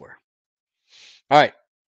software. All right,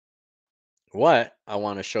 what I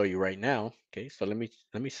want to show you right now. Okay, so let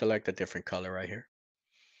me select a different color right here.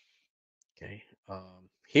 Okay,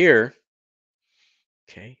 here.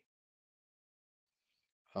 Okay,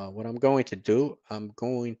 what I'm going to do,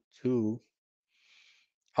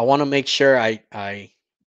 I want to make sure I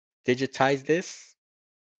digitize this.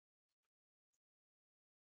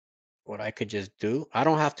 What I could just do, I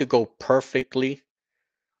don't have to go perfect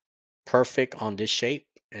on this shape,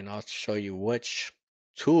 and I'll show you which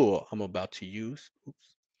tool I'm about to use.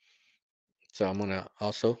 Oops. So I'm gonna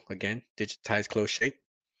also again digitize close shape.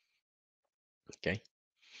 Okay.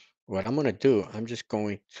 What I'm gonna do, I'm just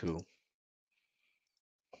going to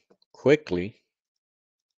quickly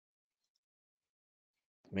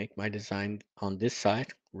make my design on this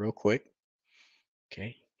side real quick.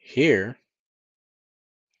 Okay. Here,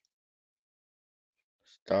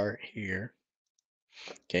 start here.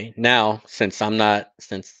 Okay. Now, since I'm not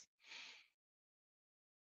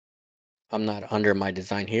under my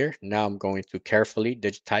design here, now I'm going to carefully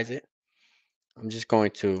digitize it. I'm just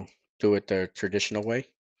going to do it the traditional way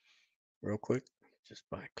real quick, just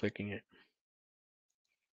by clicking it.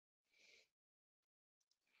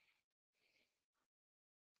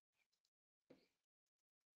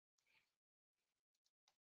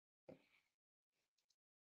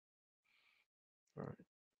 All right.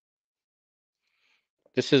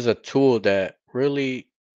 This is a tool that really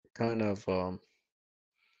kind of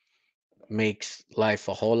makes life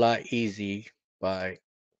a whole lot easy by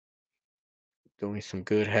doing some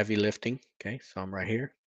good heavy lifting. Okay, so I'm right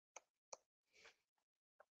here.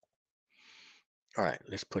 All right,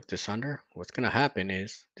 let's put this under. What's going to happen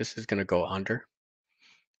is this is going to go under.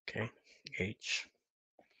 Okay, H.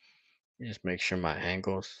 Just make sure my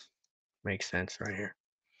angles make sense right here.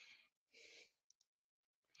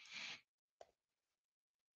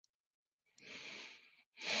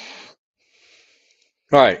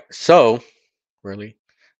 All right, so really,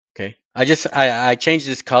 okay. I changed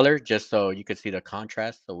this color just so you can see the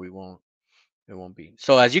contrast, so it won't be.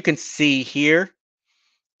 So as you can see here,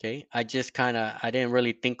 okay, I didn't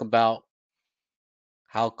really think about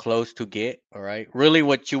how close to get. All right, really,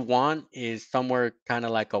 what you want is somewhere kind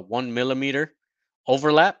of like a 1 millimeter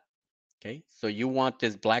overlap. Okay, so you want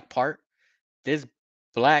this black part, this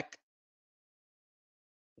black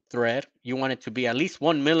thread, you want it to be at least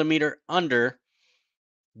 1 millimeter under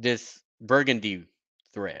this burgundy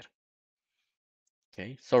thread.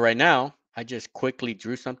 Okay, so right now I just quickly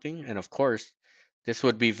drew something, and of course, this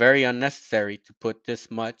would be very unnecessary to put this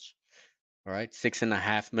much. All right,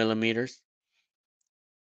 6.5 millimeters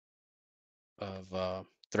of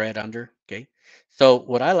thread under. Okay, so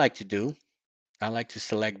what I like to do, I like to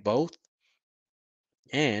select both,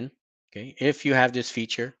 and okay, if you have this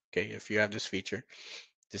feature, okay, if you have this feature,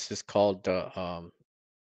 this is called the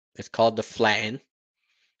it's called the flatten.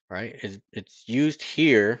 Right, it's used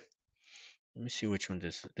here. Let me see which one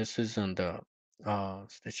this is. This is on the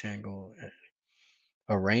stitch angle.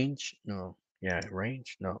 Arrange? No. Yeah,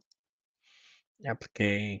 arrange? No.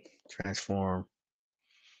 Applique, transform,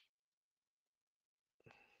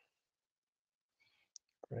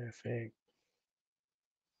 graphic,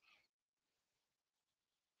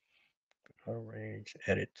 arrange,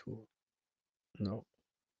 edit tool. No.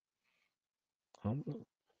 Um,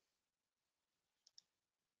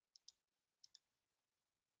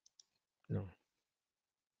 no.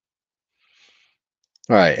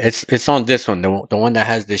 All right, it's on this one, the one that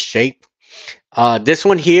has this shape. This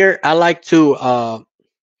one here, I like to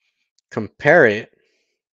compare it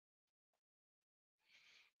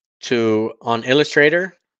to on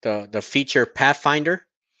Illustrator, the feature Pathfinder.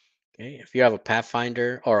 Okay, if you have a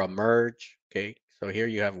Pathfinder or a merge, okay, so here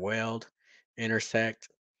you have weld, intersect,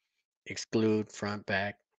 exclude, front,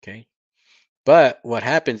 back, okay. But what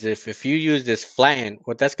happens if you use this flatten,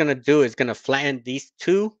 what that's going to do is going to flatten these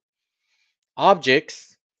two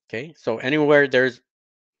objects, okay. So anywhere there's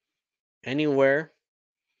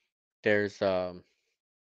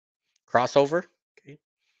crossover, okay.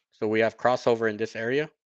 So we have crossover in this area.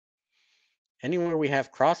 Anywhere we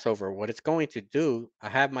have crossover, what it's going to do, I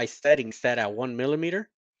have my setting set at 1 millimeter.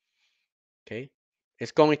 Okay,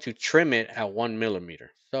 it's going to trim it at 1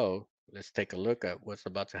 millimeter. So let's take a look at what's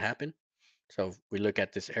about to happen. So if we look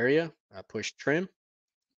at this area, I push trim.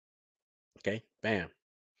 Okay, bam.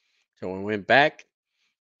 So we went back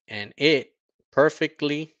and it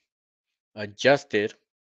perfectly adjusted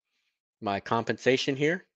my compensation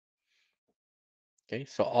here. Okay,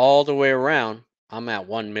 so all the way around, I'm at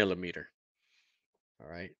 1 millimeter. All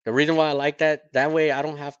right. The reason why I like that way I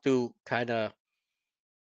don't have to kind of,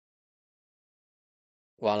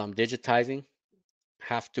 while I'm digitizing,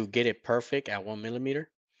 have to get it perfect at 1 millimeter.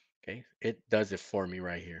 Okay, it does it for me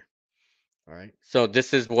right here. All right. So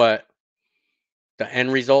this is what the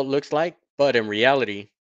end result looks like, but in reality,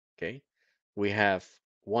 okay, we have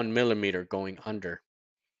 1 millimeter going under,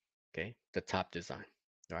 okay, the top design.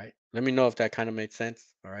 All right. Let me know if that kind of made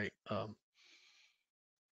sense. All right. I'm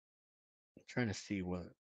trying to see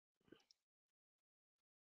what.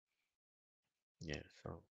 Yeah.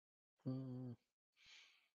 So mm,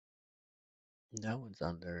 that one's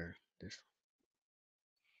under this.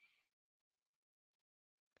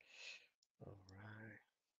 All right.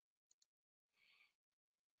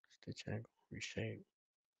 Stitch angle, reshape.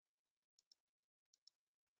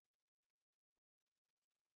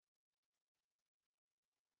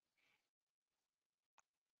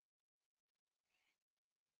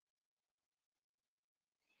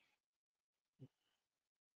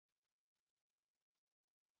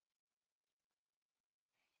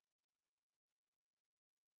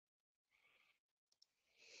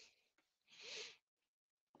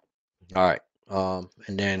 All right.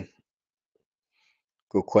 And then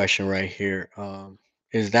good question right here.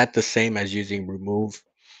 Is that the same as using remove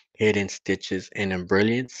hidden stitches and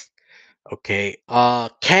embrilliance? Okay.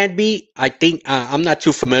 Can be. I think I'm not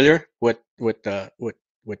too familiar with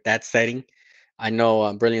that setting. I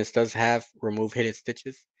know Brilliance does have remove hidden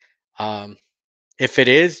stitches. Um, if it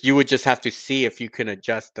is, you would just have to see if you can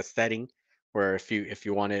adjust the setting, where if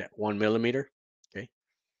you want it 1 millimeter. Okay.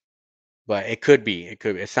 But it could be. It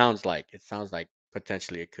could. It sounds like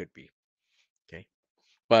potentially it could be. Okay.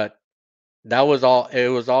 But that was all. It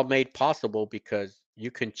was all made possible because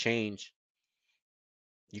you can change.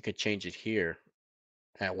 You can change it here.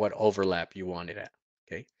 at what overlap you want it at.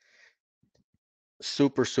 Okay.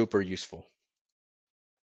 Super, super useful.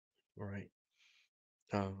 All right.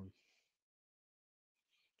 Um,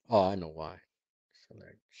 oh, I know why.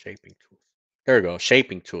 Select shaping tools. There we go.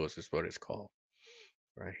 Shaping tools is what it's called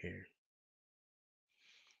right here.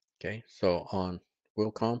 Okay. So on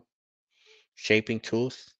Wilcom, shaping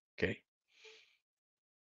tools. Okay.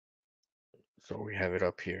 So we have it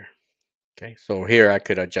up here. Okay. So here I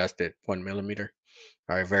could adjust it 1 millimeter.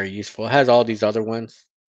 All right. Very useful. It has all these other ones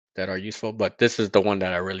that are useful, but this is the one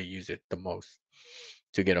that I really use it the most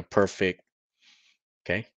to get a perfect.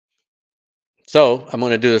 Okay. So I'm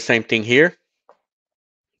going to do the same thing here.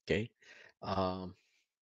 Okay. Um,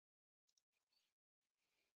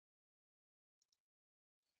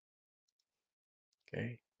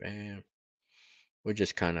 okay. Bam. We'll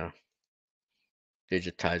just kind of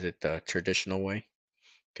digitize it the traditional way.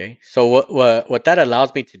 Okay. So what that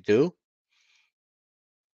allows me to do,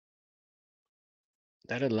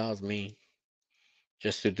 that allows me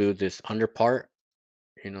just to do this under part.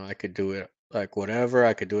 You know, I could do it like whatever.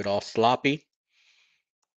 I could do it all sloppy.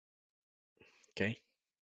 Okay.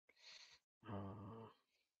 Uh,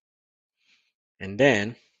 and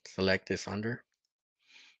then select this under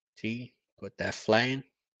T, put that flat in.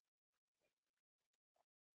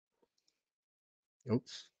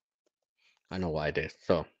 Oops. I know why I did.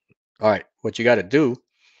 So, all right. What you got to do,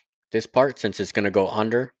 this part, since it's going to go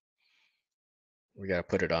under, we got to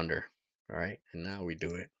put it under. All right. And now we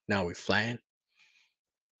do it. Now we flatten.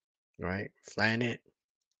 All right. Flatten it.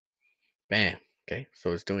 Bam. Okay.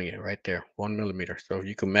 So it's doing it right there. 1 millimeter. So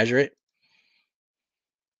you can measure it.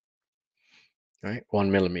 All right.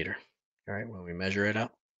 1 millimeter. All right. When we measure it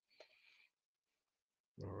out.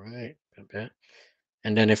 All right.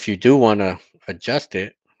 And then if you do want to adjust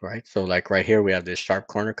it, right? So like right here, we have this sharp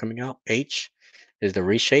corner coming out. H is the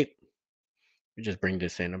reshape. You just bring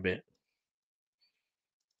this in a bit.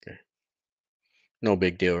 Okay. No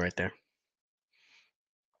big deal right there.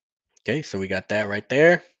 Okay. So we got that right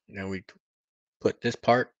there. Now we put this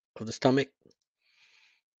part of the stomach.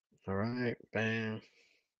 All right. Bam.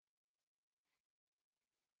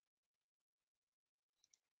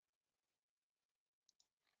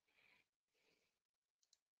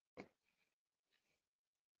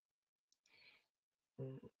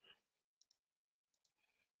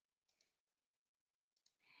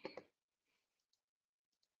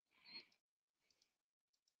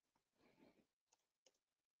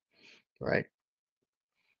 Right.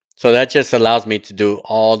 So that just allows me to do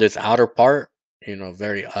all this outer part, you know,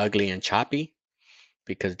 very ugly and choppy,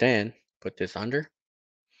 because then put this under,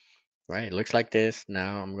 right? It looks like this.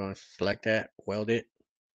 Now I'm going to select that, weld it,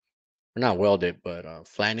 or not weld it, but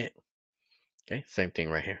flatten it. Okay, same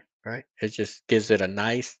thing right here, right? It just gives it a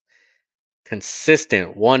nice,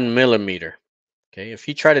 consistent 1 millimeter. Okay, if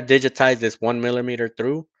you try to digitize this 1 millimeter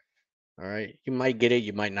through, all right, you might get it,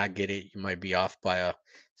 you might not get it, you might be off by a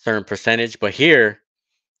certain percentage, but here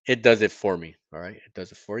it does it for me. All right, it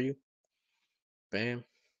does it for you. Bam.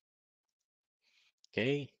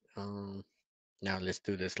 Okay. Now let's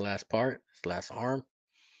do this last part, this last arm,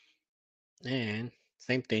 and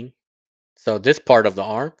same thing. So this part of the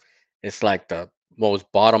arm is like the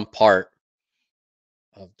most bottom part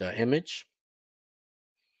of the image.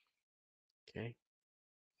 Okay.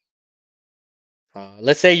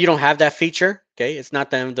 Let's say you don't have that feature. Okay, it's not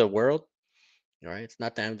the end of the world. All right, it's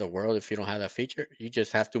not the end of the world if you don't have that feature. You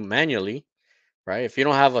just have to manually, right? If you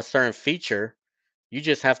don't have a certain feature, you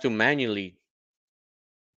just have to manually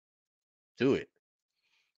do it.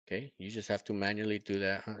 Okay, you just have to manually do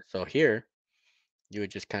that. So here, you would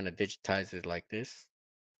just kind of digitize it like this.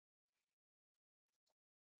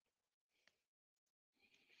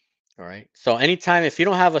 All right. So anytime if you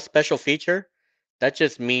don't have a special feature, that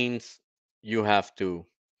just means you have to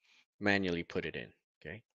manually put it in.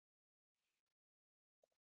 Okay.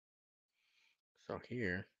 So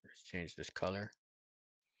here, let's change this color.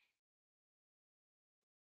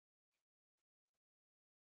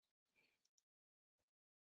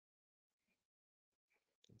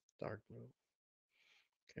 Dark blue.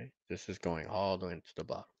 Okay. This is going all the way to the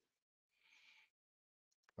bottom.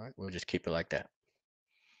 All right. We'll just keep it like that.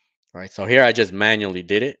 All right. So here I just manually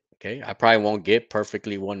did it. Okay. I probably won't get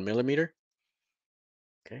perfectly 1 millimeter.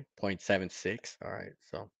 Okay. 0.76. All right.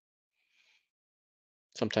 So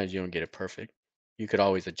sometimes you don't get it perfect. You could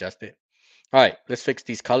always adjust it. All right. Let's fix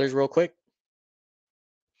these colors real quick.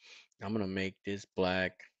 I'm going to make this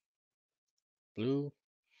black blue.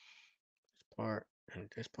 Part and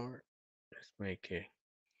this part. Let's make it.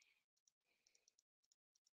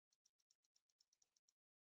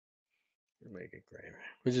 Make it gray.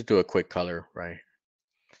 We'll just do a quick color, right?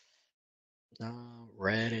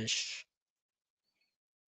 Reddish.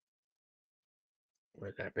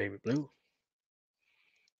 Where's that baby blue?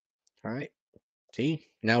 All right. See,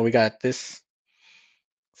 now we got this.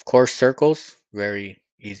 Of course, circles. Very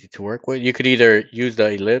easy to work with. You could either use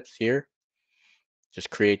the ellipse here. Just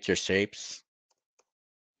create your shapes.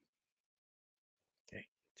 Okay.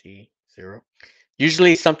 T0.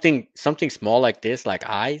 Usually something small like this, like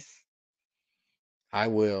eyes, I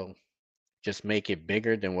will just make it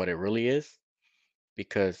bigger than what it really is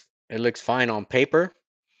because it looks fine on paper,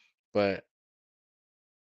 but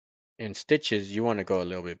in stitches you want to go a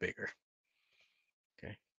little bit bigger.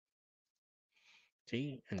 Okay.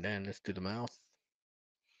 See, and then let's do the mouth.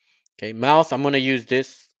 Okay, mouth, I'm gonna use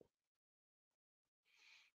this.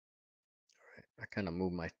 All right, I kind of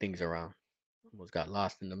moved my things around. Almost got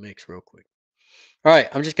lost in the mix real quick. All right,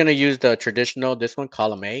 I'm just gonna use the traditional, this one,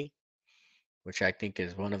 column A, which I think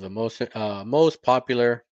is one of the most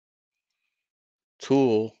popular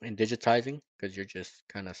tool in digitizing because you're just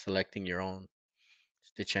kind of selecting your own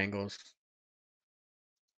stitch angles.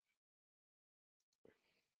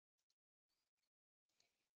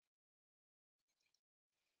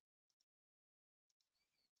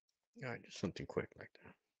 All right, just something quick like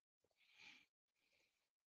that.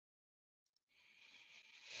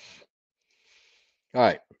 All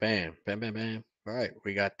right, bam, bam, bam, bam. All right,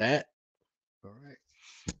 we got that. All right.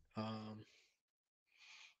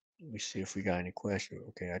 Let me see if we got any questions.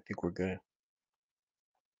 Okay, I think we're good.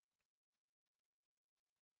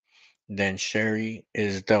 Then Sherry,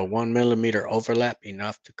 is the 1 mm overlap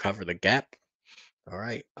enough to cover the gap? All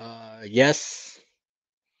right. Yes,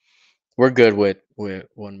 we're good with 1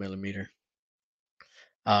 mm.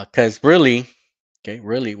 Because really, okay,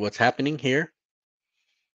 really, what's happening here?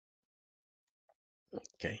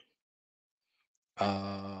 Okay.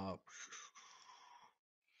 Let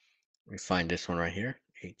me find this one right here.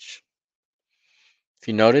 H. If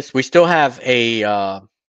you notice, we still have a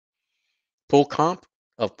full comp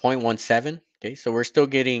of 0.17. Okay, so we're still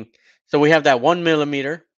getting, so we have that 1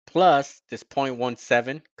 mm plus this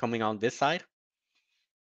 0.17 coming on this side.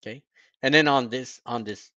 Okay, and then on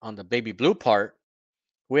the baby blue part,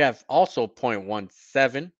 we have also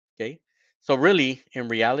 0.17. Okay, so really, in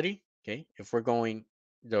reality, okay, if we're going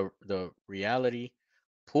the reality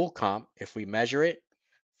pool comp, if we measure it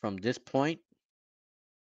from this point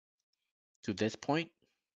to this point,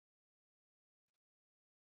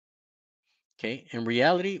 okay, in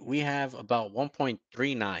reality, we have about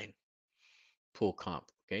 1.39 pool comp,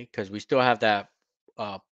 okay, because we still have that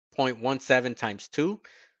 0.17 times 2,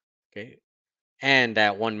 okay, and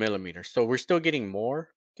that 1 mm. So we're still getting more,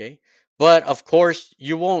 okay, but of course,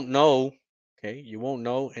 you won't know, okay, you won't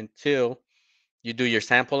know until you do your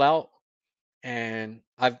sample out. And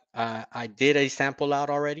I did a sample out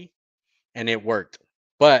already, and it worked.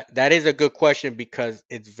 But that is a good question because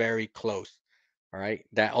it's very close. All right,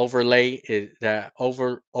 that overlap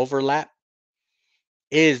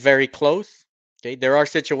is very close. Okay, there are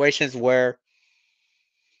situations where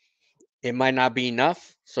it might not be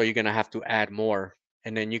enough, so you're gonna have to add more,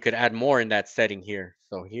 and then you could add more in that setting here.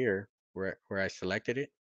 So here, where I selected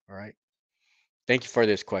it. All right. Thank you for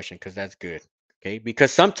this question because that's good. Okay,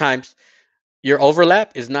 because sometimes your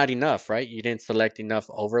overlap is not enough, right? You didn't select enough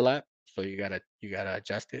overlap, so you gotta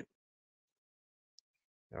adjust it.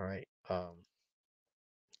 All right.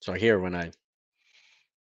 So here when I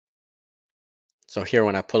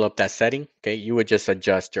pull up that setting, okay, you would just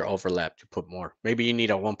adjust your overlap to put more. Maybe you need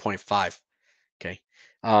a 1.5. Okay.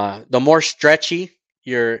 The more stretchy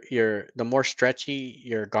your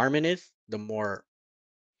garment is, the more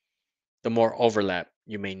overlap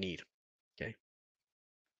you may need. Okay.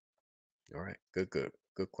 All right. Good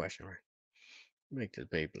question. Right. Make this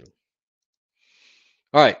baby blue.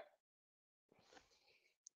 All right.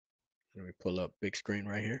 Let me pull up big screen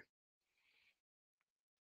right here.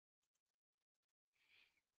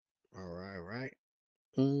 All right. Right.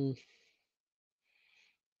 Mm,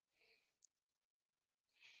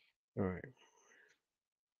 all right.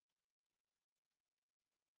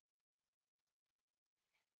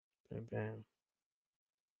 Bam, bam.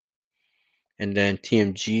 And then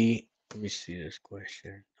TMG. Let me see this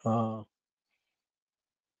question.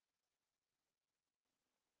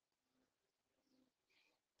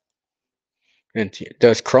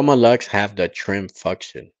 Does Chroma Lux have the trim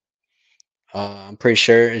function? I'm pretty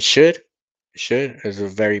sure it should. It should. It's a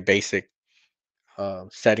very basic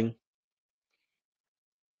setting.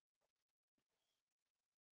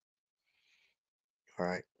 All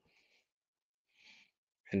right.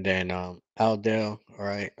 And then Aldel. All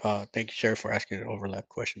right. Thank you, Sheriff, for asking an overlap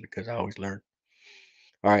question because I always learn.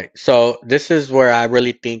 All right. So this is where I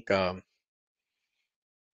really think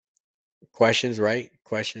questions, right?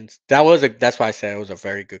 Questions. That's why I said it was a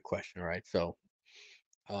very good question, right? So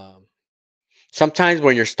um, sometimes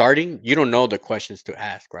when you're starting, you don't know the questions to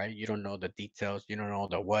ask, right? You don't know the details. You don't know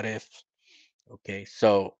the what ifs. Okay,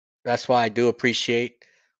 so that's why I do appreciate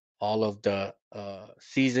all of the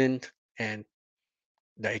seasoned and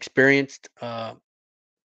the experienced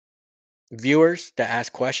viewers that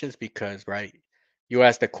ask questions because, right, you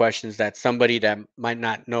ask the questions that somebody that might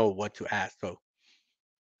not know what to ask. So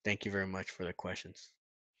thank you very much for the questions.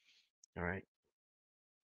 All right,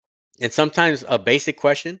 and sometimes a basic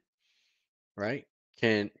question, right,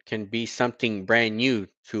 can be something brand new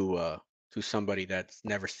to somebody that's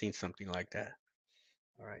never seen something like that.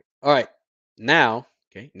 All right. Now,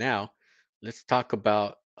 okay, now let's talk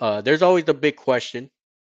about there's always the big question.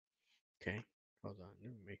 Okay. Hold on.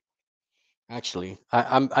 Actually,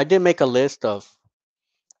 I did make a list of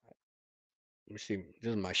let me see,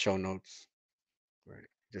 this is my show notes. Right.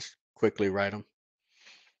 Just quickly write them.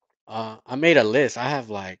 I made a list. I have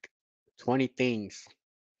like 20 things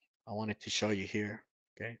I wanted to show you here.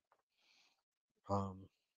 Okay. Um,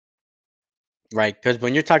 right, because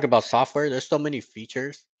when you're talking about software, there's so many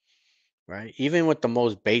features, right? Even with the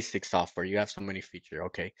most basic software, you have so many features.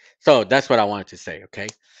 Okay. So that's what I wanted to say. Okay.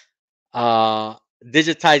 Uh,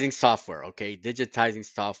 digitizing software. Okay, digitizing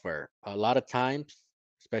software. A lot of times,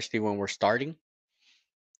 especially when we're starting,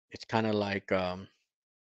 it's kind of like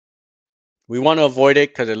we want to avoid it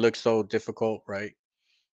because it looks so difficult, right?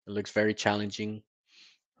 It looks very challenging.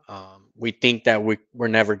 We think that we're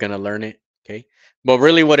never gonna learn it. Okay, but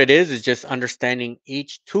really, what it is just understanding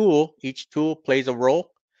each tool. Each tool plays a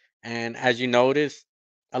role, and as you notice,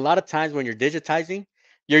 a lot of times when you're digitizing,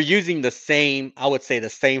 you're using the same. I would say the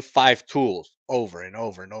same five tools over and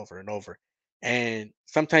over and over and over, and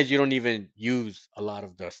sometimes you don't even use a lot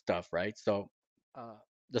of the stuff, right? So, uh,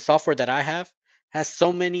 the software that I have has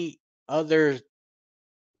so many other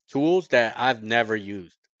tools that I've never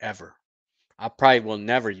used ever. I probably will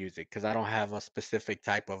never use it because I don't have a specific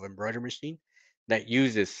type of embroidery machine that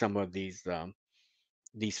uses some of these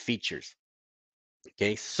features.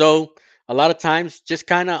 Okay, so a lot of times just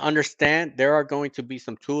kind of understand there are going to be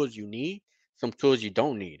some tools you need, some tools you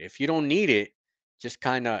don't need. If you don't need it, just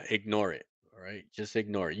kind of ignore it. All right, just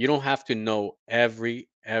ignore it. You don't have to know every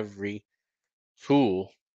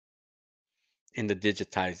tool in the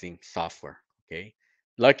digitizing software. Okay,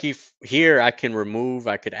 here I can remove,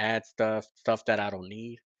 I could add stuff that I don't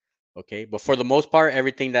need. Okay, but for the most part,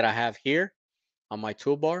 everything that I have here on my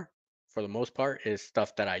toolbar, for the most part, is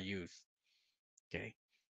stuff that I use. Okay.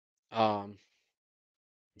 Um,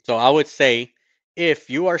 so I would say if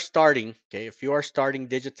you are starting, okay, if you are starting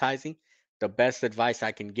digitizing, the best advice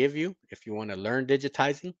I can give you if you want to learn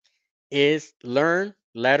digitizing is learn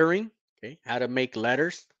lettering, okay, how to make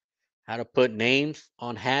letters, how to put names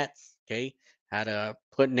on hats, okay, how to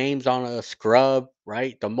put names on a scrub,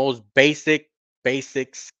 right? The most basic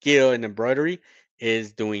skill in embroidery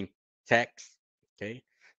is doing text, okay?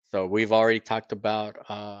 So we've already talked about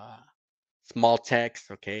small text,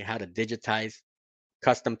 okay, how to digitize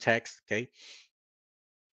custom text, okay?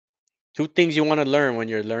 Two things you want to learn when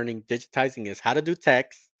you're learning digitizing is how to do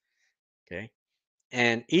text, okay?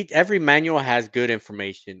 And every manual has good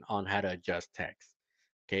information on how to adjust text.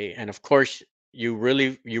 Okay, and of course, you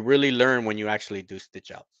really learn when you actually do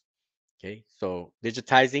stitch outs. Okay, so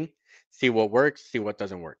digitizing, see what works, see what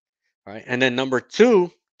doesn't work. All right, and then number two,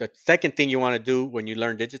 the second thing you want to do when you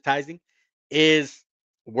learn digitizing is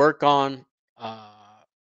work on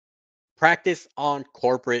practice on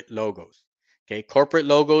corporate logos. Okay, corporate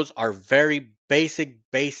logos are very basic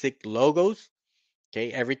logos.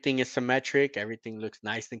 Okay, everything is symmetric, everything looks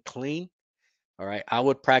nice and clean. All right. I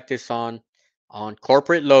would practice on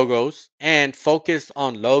corporate logos and focus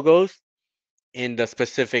on logos in the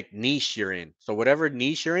specific niche you're in. So whatever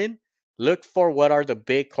niche you're in, look for what are the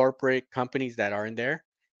big corporate companies that are in there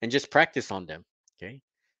and just practice on them. Okay.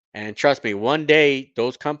 And trust me, one day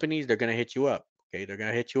those companies they're gonna hit you up. Okay, they're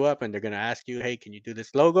gonna hit you up and they're gonna ask you, hey, can you do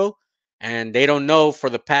this logo? And they don't know for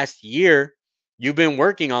the past year you've been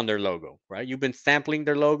working on their logo, right? You've been sampling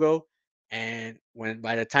their logo, and when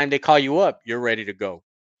by the time they call you up, you're ready to go.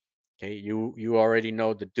 Okay, you already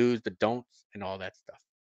know the do's, the don'ts, and all that stuff.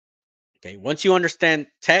 Okay, once you understand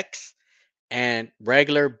text and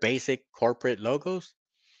regular basic corporate logos,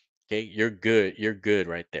 okay, you're good. You're good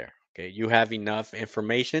right there. Okay, you have enough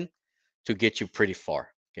information to get you pretty far.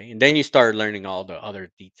 Okay, and then you start learning all the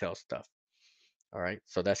other detailed stuff. All right,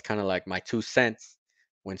 so that's kind of like my 2 cents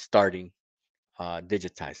when starting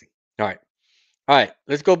digitizing. All right, all right,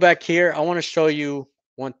 let's go back here. I want to show you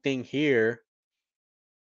one thing here.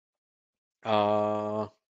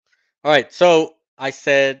 All right, so I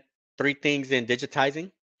said three things in digitizing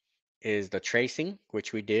is the tracing,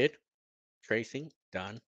 which we did. Tracing,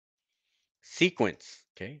 done. Sequence.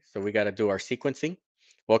 Okay, so we got to do our sequencing.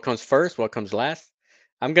 What comes first? What comes last?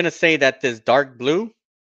 I'm going to say that this dark blue,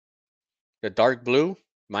 the dark blue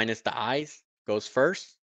minus the eyes goes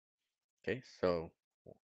first. Okay, so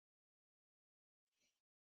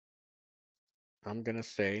I'm going to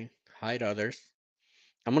say hide others.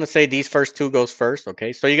 I'm going to say these first two goes first.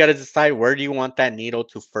 Okay, so you got to decide where do you want that needle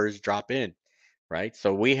to first drop in, right?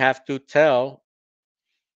 So we have to tell,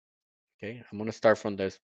 okay, I'm going to start from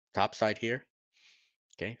this top side here.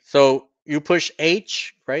 Okay, so you push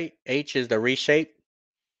H, right? H is the reshape.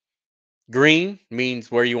 Green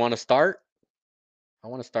means where you want to start. I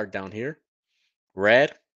want to start down here.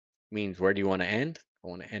 Red means where do you want to end? I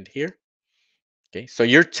want to end here. Okay, so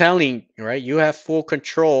you're telling, right? You have full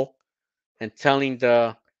control and telling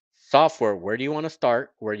the software where do you want to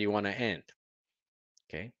start, where do you want to end.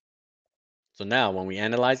 Okay, so now when we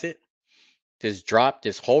analyze it, this drop,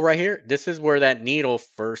 this hole right here, this is where that needle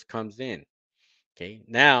first comes in. Okay,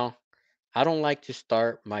 now I don't like to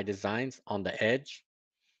start my designs on the edge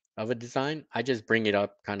of a design. I just bring it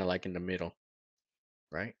up kind of like in the middle,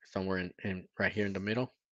 right? Somewhere in right here in the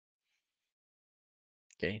middle.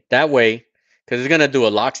 Okay, that way, because it's gonna do a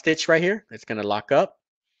lock stitch right here. It's gonna lock up,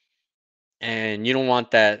 and you don't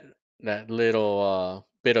want that little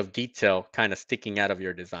bit of detail kind of sticking out of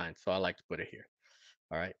your design. So I like to put it here.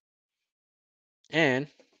 All right, and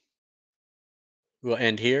we'll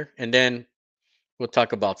end here, and then we'll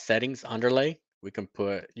talk about settings underlay. We can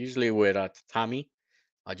put usually with a tatami.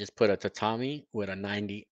 I'll just put a tatami with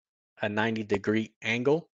a 90-degree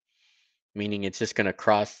angle, meaning it's just gonna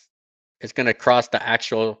cross. It's gonna cross the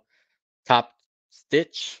actual top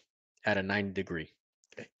stitch at a 90 degree.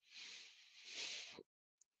 Okay.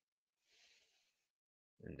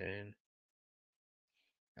 And then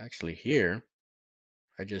actually here,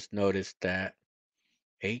 I just noticed that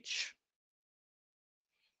H,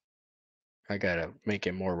 I gotta make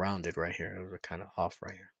it more rounded right here. It was kind of off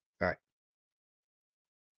right here. All right.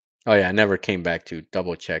 Oh yeah, I never came back to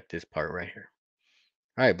double check this part right here.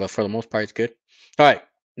 All right, but for the most part, it's good. All right,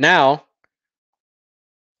 now,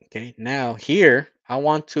 okay, now here, I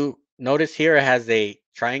want to notice here it has a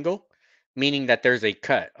triangle, meaning that there's a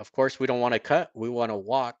cut. Of course, we don't want to cut. We want to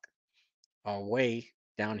walk our way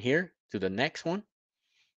down here to the next one.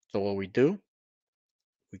 So what we do,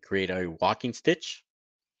 we create a walking stitch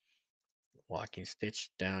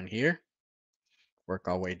down here, work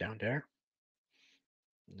our way down there.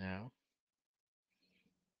 Now,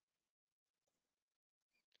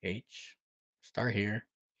 H, start here,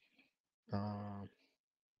 um,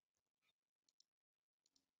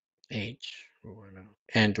 H, we're gonna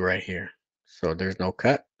end right here. So there's no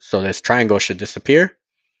cut. So this triangle should disappear,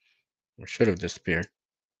 or should have disappeared.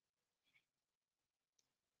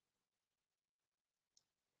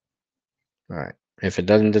 All right. If it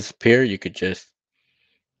doesn't disappear, you could just,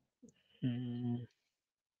 mm,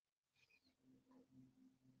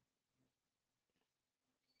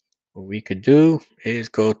 what we could do is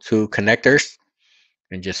go to connectors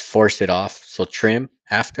and just force it off. So trim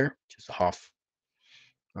after, just off.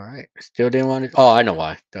 All right. Still didn't want it. Oh, I know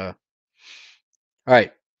why. Duh. All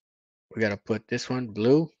right. We got to put this one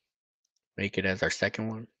blue, make it as our second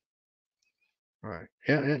one. All right.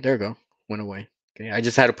 Yeah, yeah, there we go. Went away. Okay. I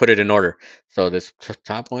just had to put it in order. So this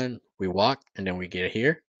top one, we walk and then we get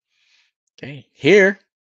here. Okay. Here,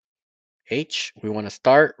 H, we want to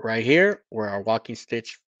start right here where our walking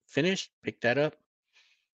stitch finished. Pick that up.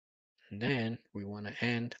 And then we want to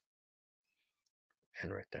end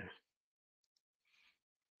and right there.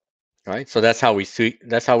 All right. So that's how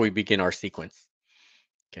we begin our sequence.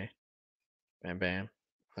 Okay. Bam bam.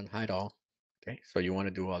 Unhide all. Okay. So you want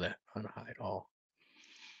to do all that. Unhide all.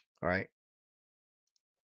 All right.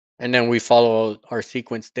 And then we follow our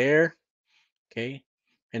sequence there. Okay.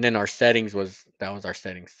 And then our settings that was our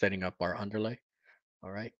settings, setting up our underlay.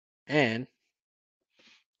 All right. And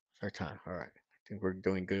it's our time. All right. I think we're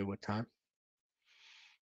doing good with time.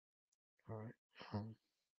 All right. All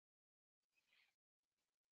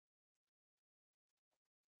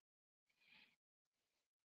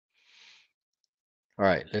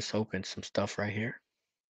right. Let's open some stuff right here.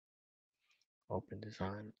 Open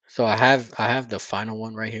design. So I have the final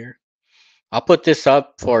one right here. I'll put this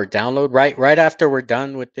up for download right after we're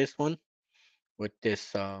done with this one, with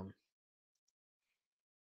this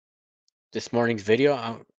morning's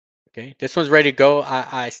video. Okay, this one's ready to go.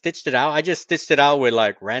 I stitched it out. I just stitched it out with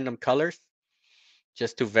like random colors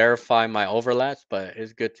just to verify my overlaps, but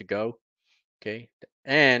it's good to go. Okay,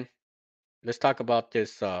 and let's talk about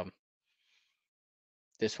this one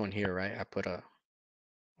here, right? I put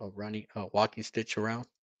a walking stitch around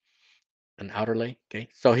an outer lay. Okay,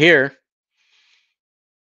 so here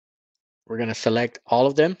we're going to select all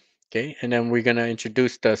of them. Okay, and then we're going to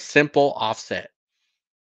introduce the simple offset.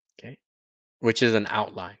 Okay, which is an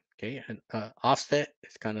outline. Okay, an offset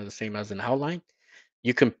is kind of the same as an outline.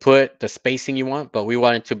 You can put the spacing you want, but we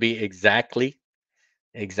want it to be exactly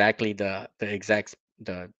the exact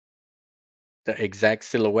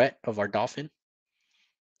silhouette of our dolphin.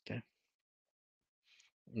 Okay,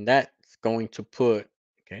 and that's going to put,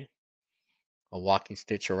 okay, a walking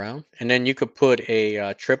stitch around, and then you could put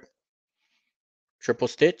a triple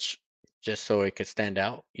stitch just so it could stand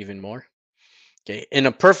out even more. Okay, in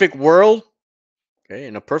a perfect world, okay,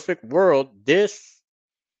 in a perfect world, this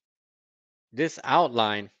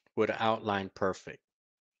outline would outline perfect.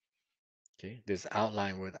 Okay, this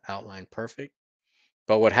outline would outline perfect.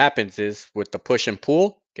 But what happens is with the push and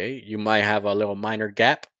pull, okay, you might have a little minor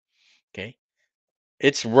gap. Okay,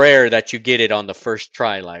 it's rare that you get it on the first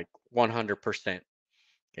try, like 100%.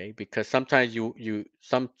 Okay, because sometimes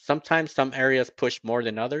sometimes some areas push more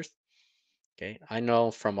than others. Okay, I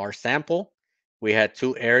know from our sample, we had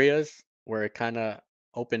two areas where it kind of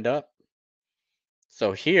opened up.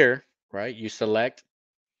 So here, right, you select.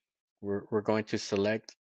 We're going to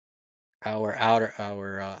select our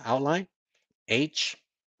outline H.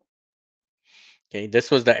 Okay,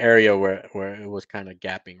 this was the area where it was kind of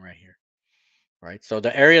gapping right here. Right, so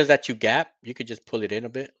the areas that you gap, you could just pull it in a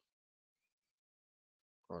bit.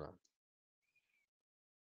 Hold on.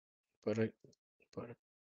 Put it, put it.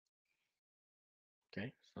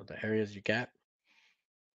 Okay, so the areas you gap.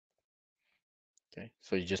 Okay,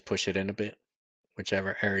 so you just push it in a bit,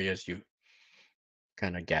 whichever areas you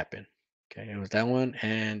kind of gap in. Okay, it was that one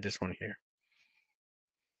and this one here.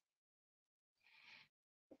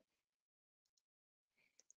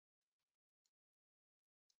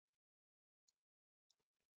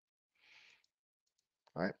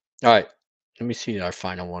 All right. All right. Let me see our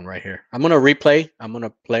final one right here. I'm gonna replay. I'm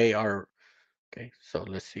gonna play our. Okay, so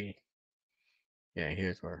let's see. Yeah,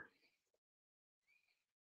 here's where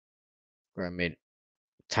I made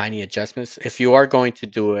tiny adjustments. If you are going to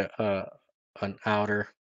do an outer,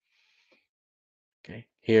 okay,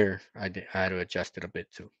 here I had to adjust it a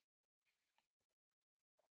bit too.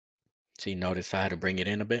 See, notice I had to bring it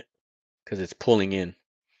in a bit because it's pulling in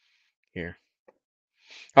here.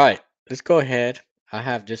 All right, let's go ahead. I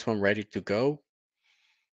have this one ready to go.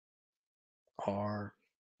 Or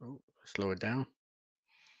slow it down.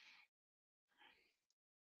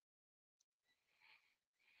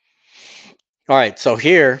 All right, so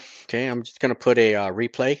here, okay, I'm just gonna put a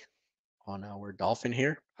replay on our dolphin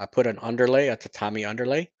here. I put an underlay, a tatami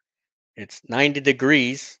underlay. It's 90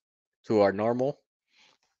 degrees to our normal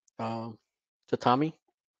tatami.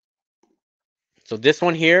 So this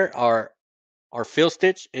one here, our fill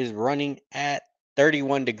stitch is running at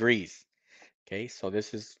 31 degrees. Okay, so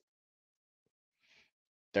this is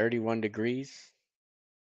 31 degrees.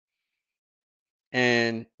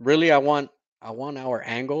 And really I want our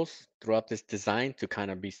angles throughout this design to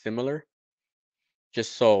kind of be similar,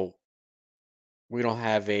 just so we don't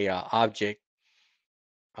have a object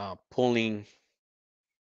pulling,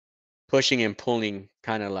 pushing and pulling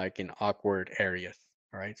kind of like in awkward areas.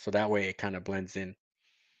 All right, so that way it kind of blends in.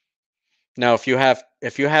 Now, if you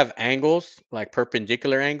have angles like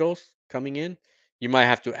perpendicular angles coming in, you might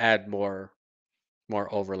have to add more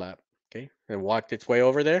overlap. Okay, and walked its way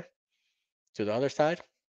over there to the other side.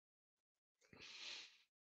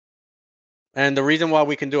 And the reason why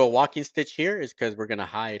we can do a walking stitch here is because we're gonna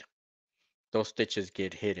hide those stitches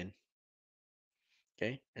get hidden.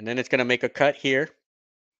 Okay, and then it's gonna make a cut here,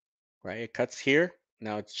 right? It cuts here.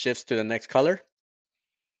 Now it shifts to the next color.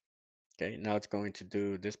 Okay, now it's going to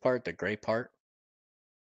do this part, the gray part.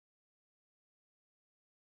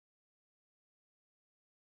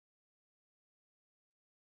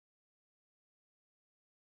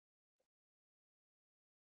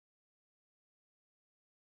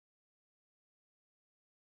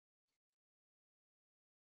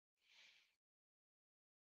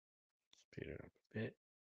 Speed it up a bit.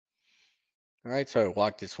 All right, so it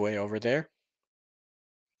walked its way over there.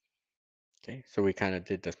 Okay, so we kind of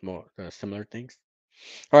did this more similar things.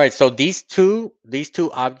 All right, so these two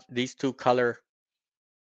color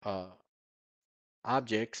uh,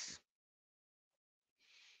 objects,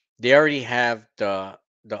 they already have the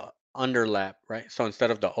underlap, right? So instead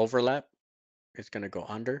of the overlap, it's gonna go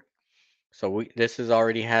under. So this is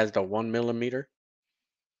already has the 1 millimeter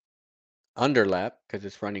underlap because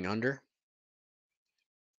it's running under.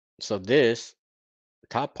 So this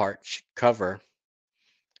top part should cover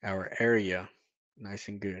our area nice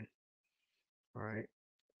and good. All right.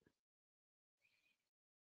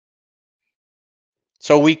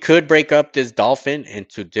 So we could break up this dolphin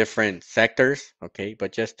into different sectors, okay?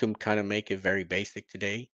 But just to kind of make it very basic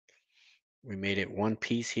today, we made it one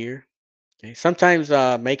piece here. Okay. Sometimes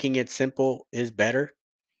making it simple is better.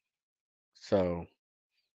 So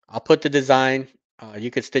I'll put the design. You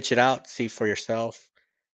could stitch it out, see for yourself,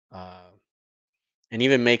 uh, and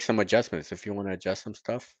even make some adjustments if you want to adjust some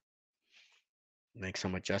stuff. Make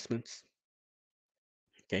some adjustments.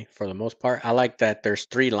 Okay. For the most part, I like that there's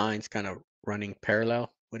three lines kind of running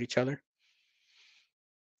parallel with each other.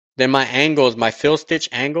 Then my angles, my fill stitch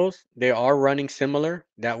angles, they are running similar.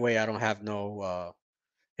 That way I don't have no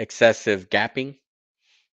excessive gapping.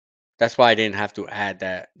 That's why I didn't have to add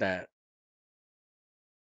that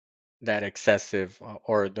excessive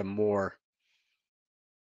or the more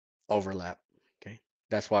overlap. Okay.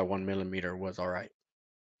 That's why 1 millimeter was all right.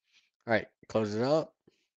 All right. Close it up.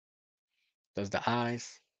 Does the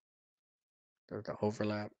eyes. Does the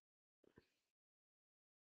overlap.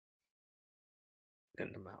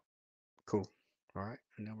 Then the mouth. Cool. All right.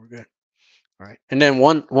 And then we're good. All right. And then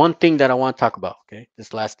one thing that I want to talk about, okay,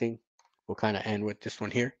 this last thing, we'll kind of end with this one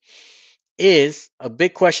here, is a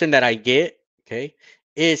big question that I get, okay,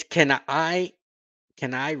 is can I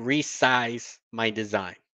resize my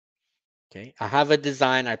design? Okay. I have a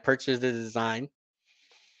design, I purchased the design.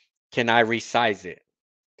 Can I resize it?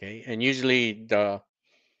 Okay. And usually the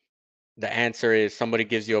answer is somebody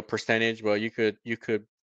gives you a percentage. Well, you could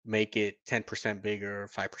make it 10% bigger,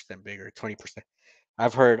 5% bigger, 20%.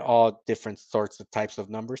 I've heard all different sorts of types of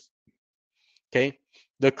numbers. Okay.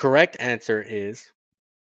 The correct answer is,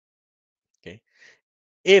 okay,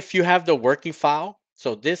 if you have the working file.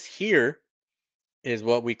 So this here is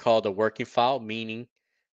what we call the working file, meaning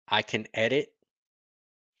I can edit.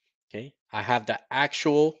 Okay. I have the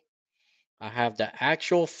actual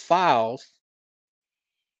files,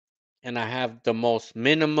 and I have the most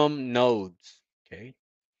minimum nodes. Okay.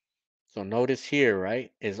 So notice here,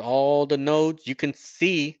 right, is all the nodes. You can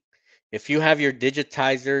see if you have your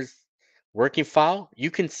digitizer's working file,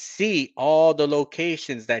 you can see all the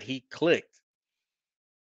locations that he clicked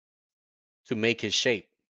to make his shape.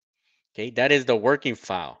 Okay, that is the working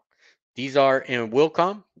file. These are in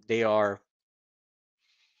Wilcom. They are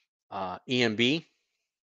EMB,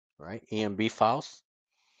 right? EMB files.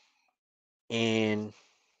 And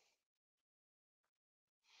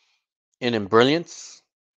in Brilliance,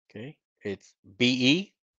 okay, it's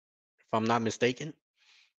BE, if I'm not mistaken.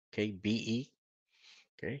 Okay, BE.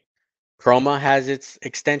 Okay. Chroma has its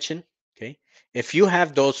extension. Okay. If you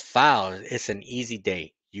have those files, it's an easy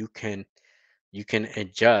day. You can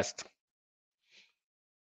adjust.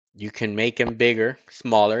 You can make them bigger,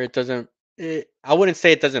 smaller. It doesn't. I wouldn't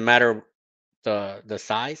say it doesn't matter the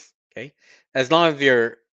size. Okay. As long as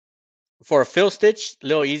you're for a fill stitch, a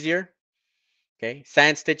little easier. Okay.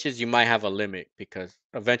 Sand stitches, you might have a limit because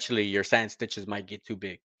eventually your sand stitches might get too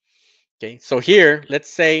big. Okay. So here, let's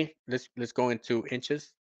say let's go into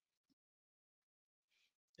inches.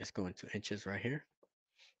 Let's go into inches right here.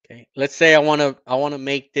 Okay. Let's say I want to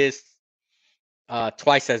make this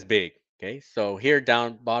twice as big. Okay. So here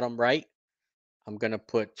down bottom right, I'm gonna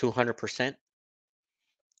put 200%.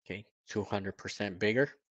 Okay. 200% bigger.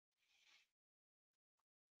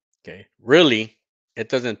 Okay. Really, it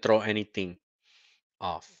doesn't throw anything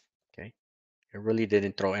off. Okay. It really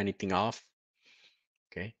didn't throw anything off.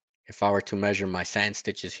 Okay. If I were to measure my sand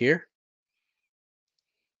stitches here,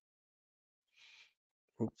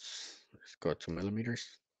 oops, let's go to millimeters.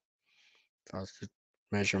 If I was to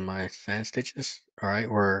measure my sand stitches, all right,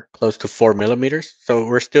 we're close to 4 millimeters. So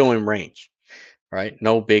we're still in range. All right.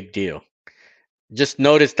 No big deal. Just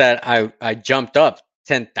notice that I jumped up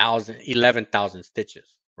 10,000, 11,000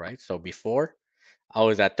 stitches, right? So before I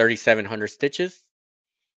was at 3,700 stitches.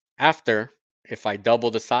 After, if I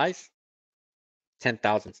double the size,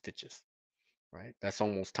 10,000 stitches, right? That's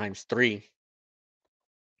almost times three.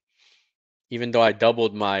 Even though I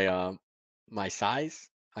doubled my size,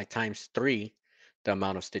 I times three the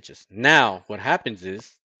amount of stitches. Now, what happens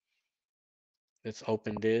is, let's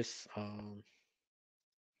open this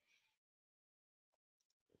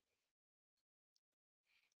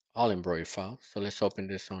all embroidery file. So let's open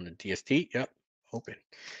this on the DST. Yep, open.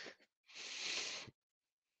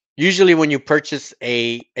 Usually when you purchase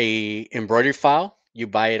a embroidery file, you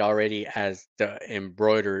buy it already as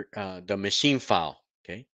the machine file,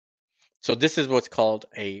 okay? So this is what's called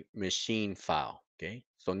a machine file, okay?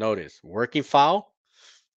 So notice, working file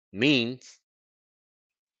means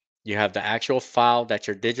you have the actual file that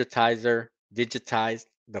your digitizer digitized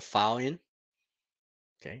the file in,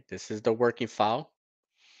 okay? This is the working file.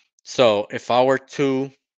 So if I were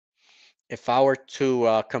to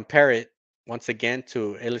compare it once again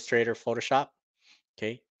to Illustrator, Photoshop,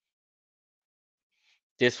 Okay.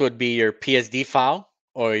 This would be your PSD file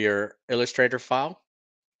or your Illustrator file.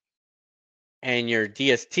 And your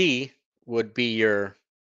DST would be your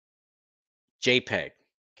JPEG.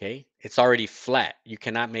 Okay. It's already flat. You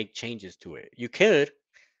cannot make changes to it. You could,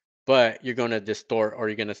 but you're going to distort or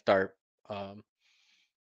um,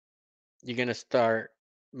 you're going to start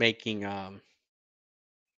making,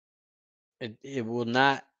 it will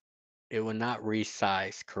not, it will not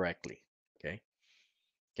resize correctly. Okay.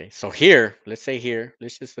 Okay. So here, let's say here,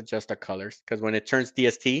 let's just adjust the colors because when it turns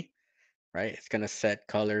DST, right, it's going to set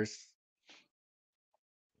colors.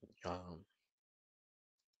 Um,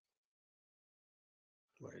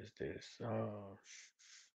 what is this?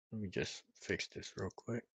 Let me just fix this real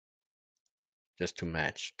quick just to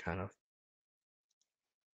match kind of.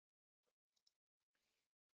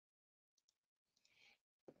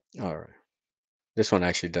 All right. This one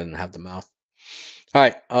actually doesn't have the mouth. All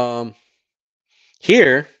right.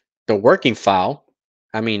 Here, the working file,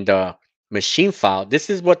 I mean the machine file,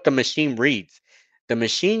 this is what the machine reads. The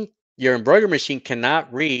machine, your embroidery machine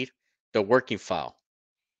cannot read the working file.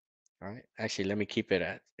 All right. Actually, let me keep it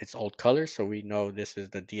at its old color so we know this is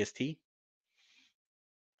the DST.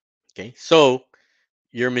 Okay. So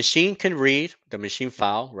your machine can read the machine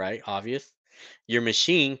file, right? Obvious. Your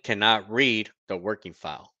machine cannot read the working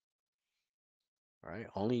file. All right.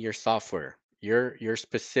 Only your software, your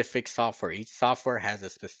specific software. Each software has a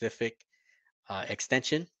specific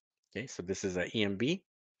extension. Okay, so this is a EMB.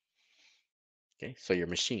 Okay, so your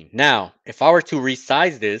machine. Now, if I were to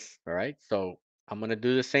resize this, all right, so I'm gonna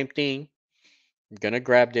do the same thing. I'm gonna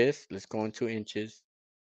grab this. Let's go into inches.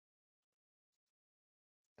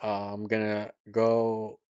 I'm gonna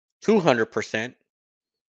go 200%.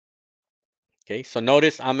 Okay, so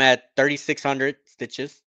notice I'm at 3,600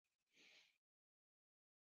 stitches.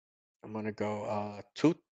 I'm gonna go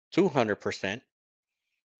 200%.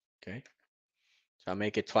 Okay, so I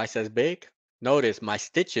make it twice as big. Notice my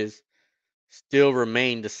stitches still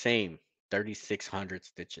remain the same, 3,600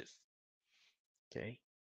 stitches. Okay.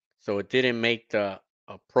 So it didn't make the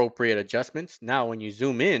appropriate adjustments. Now, when you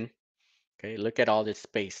zoom in, okay, look at all this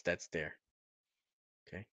space that's there.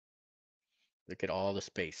 Okay. Look at all the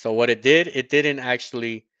space. So what it didn't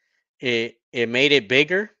actually, it made it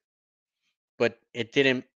bigger, but it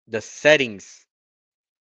didn't, the settings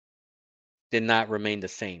did not remain the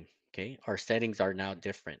same. Okay. Our settings are now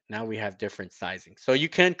different. Now we have different sizing. So you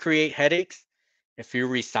can create headaches if you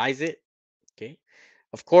resize it. Okay.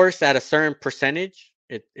 Of course, at a certain percentage,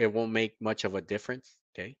 it won't make much of a difference.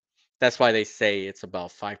 Okay. That's why they say it's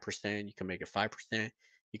about 5%. You can make it 5%.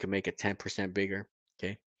 You can make it 10% bigger.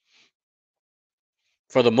 Okay.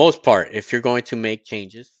 For the most part, if you're going to make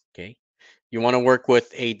changes, okay, you want to work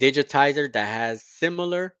with a digitizer that has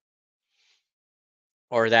similar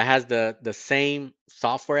or that has the same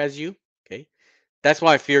software as you. Okay. That's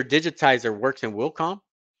why if your digitizer works in Wilcom,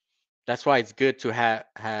 that's why it's good to have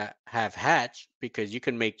Hatch because you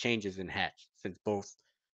can make changes in Hatch since both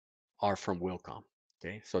are from Wilcom.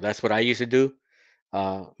 Okay, so that's what I used to do.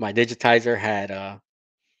 My digitizer had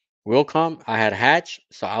Wilcom. I had Hatch,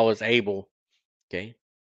 so I was able. Okay,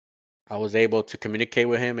 I was able to communicate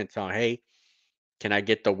with him and tell him, hey, can I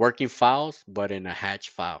get the working files, but in a Hatch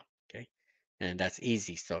file? Okay, and that's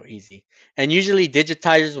easy. So easy. And usually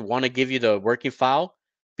digitizers want to give you the working file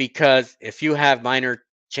because if you have minor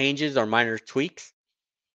changes or minor tweaks,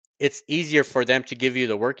 it's easier for them to give you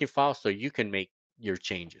the working file so you can make your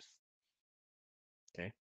changes.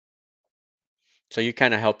 Okay. So you're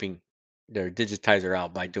kind of helping their digitizer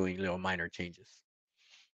out by doing little minor changes.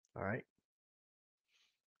 All right.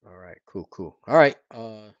 All right. Cool. Cool. All right.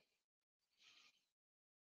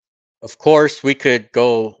 Of course, we could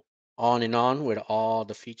go on and on with all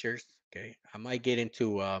the features. Okay. I might get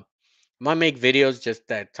into. I might make videos just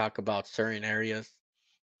that talk about certain areas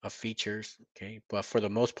of features. Okay. But for the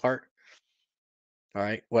most part, all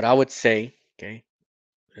right. What I would say. Okay.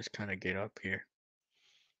 Let's kind of get up here.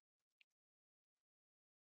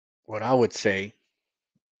 What I would say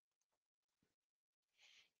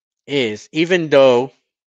is even though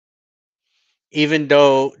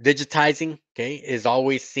digitizing, okay, is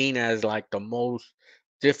always seen as like the most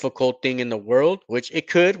difficult thing in the world, which it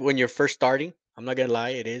could when you're first starting. I'm not gonna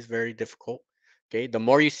lie, it is very difficult. Okay, the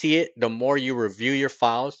more you see it, the more you review your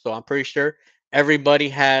files. So I'm pretty sure everybody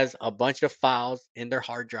has a bunch of files in their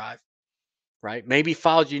hard drive, right? Maybe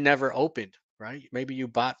files you never opened, right? Maybe you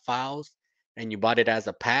bought files and you bought it as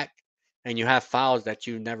a pack and you have files that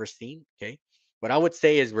you've never seen. Okay. What I would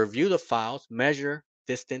say is review the files, measure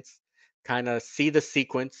distance, kind of see the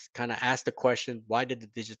sequence, kind of ask the question, why did the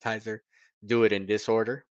digitizer do it in this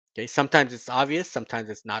order? Okay. Sometimes it's obvious, sometimes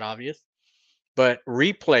it's not obvious. But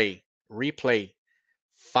replay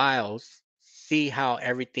files, see how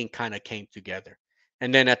everything kind of came together.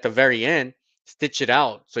 And then at the very end, stitch it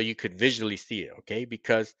out so you could visually see it, okay?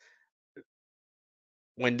 Because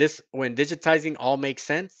when digitizing all makes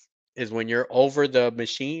sense is when you're over the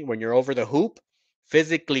machine, when you're over the hoop,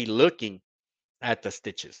 physically looking at the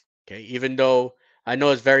stitches, okay? Even though I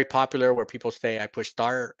know it's very popular where people say I push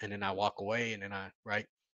start and then I walk away and then I, right?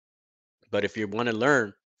 But if you want to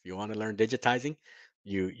learn digitizing,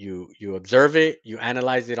 you observe it, you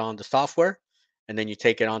analyze it on the software, and then you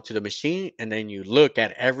take it onto the machine, and then you look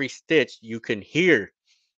at every stitch. You can hear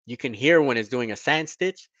when it's doing a sand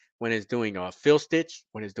stitch, when it's doing a fill stitch,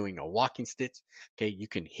 when it's doing a walking stitch. Okay, you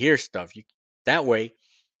can hear stuff. You that way,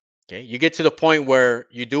 okay, you get to the point where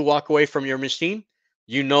you do walk away from your machine,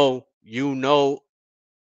 you know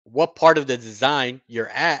what part of the design you're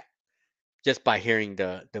at just by hearing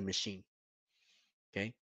the machine.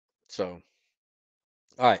 Okay. So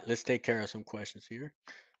all right, let's take care of some questions here.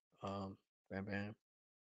 Bam, bam.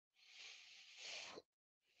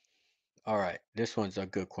 All right, this one's a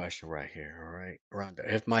good question right here. All right,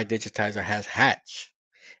 Rhonda. If my digitizer has Hatch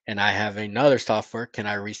and I have another software, can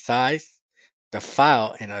I resize the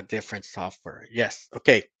file in a different software? Yes.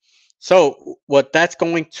 Okay. So what's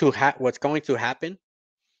going to happen?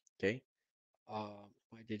 Okay.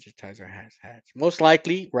 My digitizer has Hatch. Most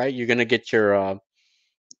likely, right? You're going to get your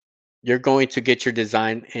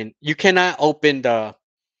design, and you cannot open the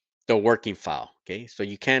working file. Okay, so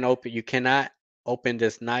you cannot open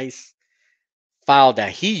this nice file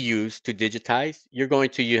that he used to digitize. You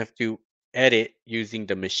have to edit using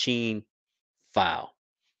the machine file.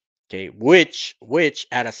 Okay, which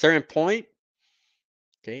at a certain point,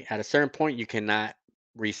 okay, at a certain point you cannot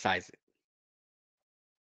resize it.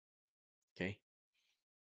 Okay,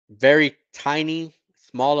 very tiny,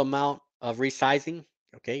 small amount of resizing.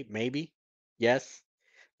 Okay, maybe yes,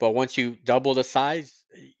 but once you double the size,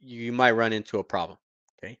 you might run into a problem.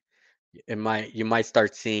 Okay, you might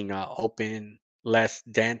start seeing open less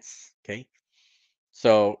dense. Okay,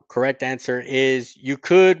 so correct answer is you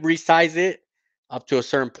could resize it up to a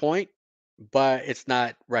certain point, but it's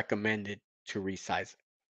not recommended to resize it.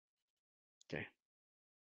 Okay,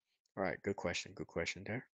 all right, good question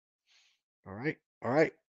there. All right, all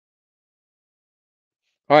right,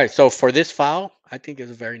 all right. So for this file, I think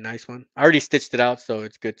it's a very nice one. I already stitched it out, so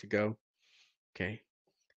it's good to go. Okay.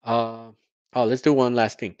 uh, oh, let's do one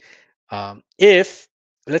last thing. If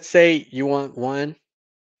let's say you want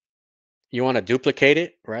to duplicate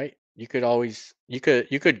it, right? You could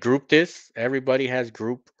group this. Everybody has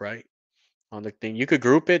group, right? On the thing. You could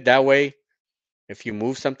group it that way. If you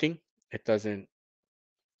move something, it doesn't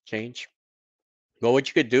change. But what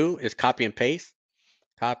you could do is copy, paste,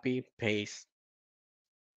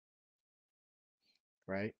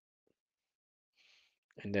 right?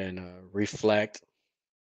 And then reflect.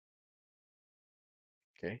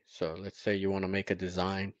 Okay. So let's say you want to make a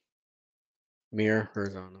design, mirror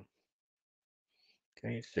horizontal.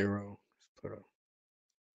 Okay. Zero. Let's put a,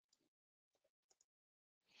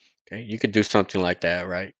 okay. You could do something like that,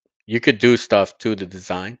 right? You could do stuff to the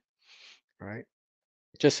design, right?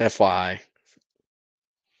 Just FYI.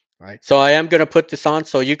 Right. So I am gonna put this on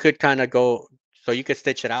so you could kind of go so you could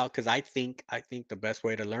stitch it out because I think the best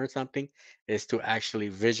way to learn something is to actually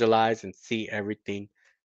visualize and see everything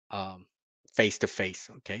um, face to face.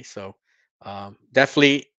 Okay. So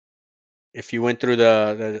definitely if you went through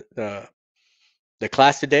the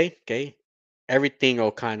class today, okay, everything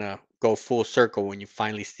will kind of go full circle when you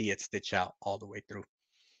finally see it stitch out all the way through.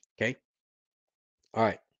 Okay. All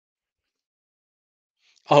right.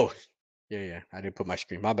 Oh, yeah, yeah. I didn't put my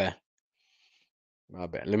screen. My bad. My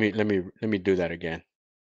bad. Let me do that again.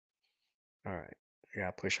 All right. I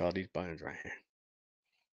gotta push all these buttons right here.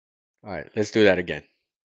 All right, let's do that again.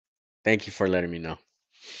 Thank you for letting me know.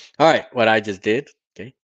 All right, what I just did.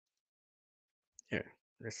 Okay, here.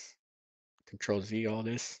 Let's Control Z all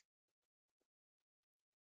this.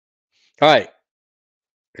 All right,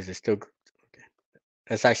 is it still? Okay,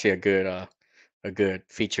 that's actually a good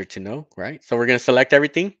feature to know, right? So we're gonna select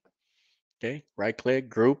everything. Okay, right click,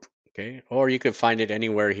 group. Okay, or you can find it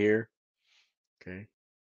anywhere here. Okay,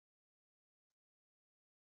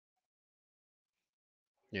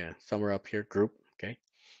 yeah, somewhere up here, group. Okay,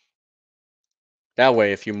 that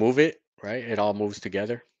way if you move it, right, it all moves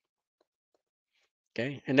together.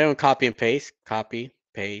 Okay, and then we'll copy, paste,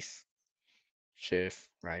 shift,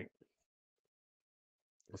 right.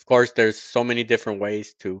 Of course, there's so many different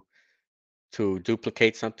ways to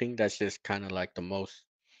duplicate something. That's just kind of like the most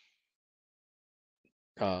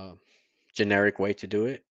uh, generic way to do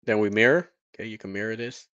it. Then we mirror. Okay, you can mirror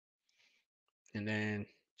this, and then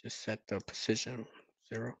Just set the position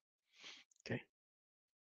 0. Okay.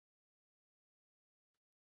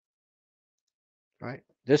 All right.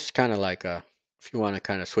 This is kind of like if you want to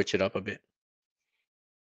kind of switch it up a bit.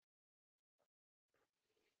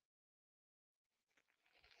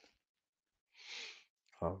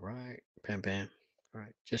 All right. Bam, bam. All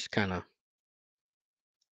right. Just kind of.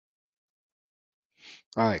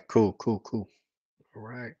 All right. Cool, cool, cool. All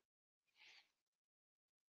right.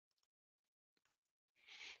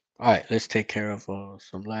 All right. Let's take care of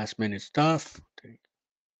some last minute stuff.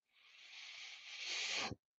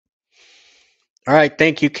 All right.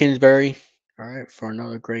 Thank you, Kingsbury. All right. For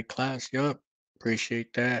another great class. Yup.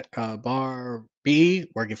 Appreciate that. Bar B,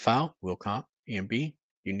 working file, will comp. E and B.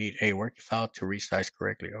 You need a working file to resize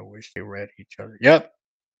correctly. I wish they read each other. Yep.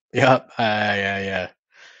 Yep. Yeah.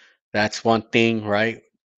 That's one thing, right?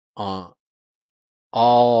 Uh,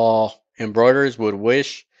 all embroiderers would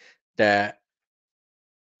wish that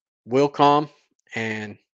Wilcom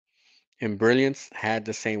and Brilliance had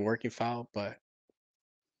the same working file, but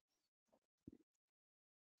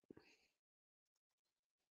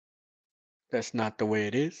that's not the way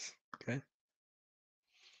it is. Okay.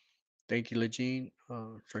 Thank you, Legine.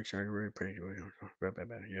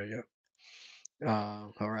 Yeah, yeah.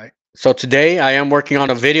 All right. So today I am working on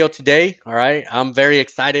a video today. All right. I'm very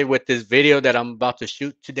excited with this video that I'm about to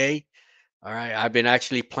shoot today. All right. I've been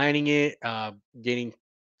actually planning it, getting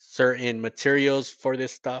certain materials for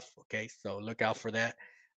this stuff. Okay. So look out for that.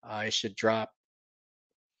 It should drop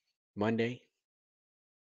Monday,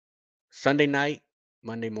 Sunday night,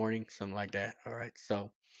 Monday morning, something like that. All right.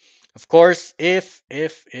 So of course, if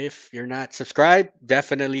you're not subscribed,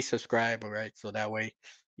 definitely subscribe. All right. So that way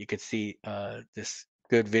you can see this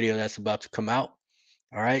good video that's about to come out.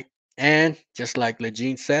 All right. And just like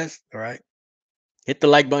Legine says, all right, hit the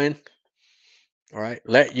like button. All right.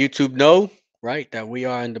 Let YouTube know, right, that we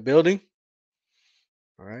are in the building.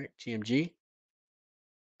 All right. TMG,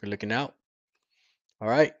 we're looking out. All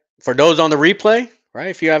right. For those on the replay, right,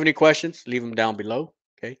 if you have any questions, leave them down below.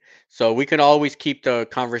 Okay. So we can always keep the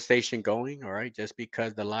conversation going. All right. Just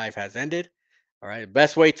because the live has ended. All right.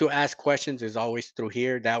 Best way to ask questions is always through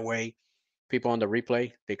here. That way, people on the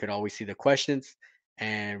replay, they could always see the questions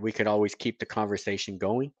and we could always keep the conversation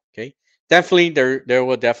going. Okay. Definitely there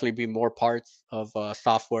will definitely be more parts of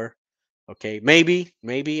software. Okay. Maybe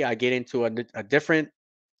I get into a different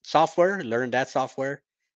software, learn that software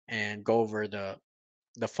and go over the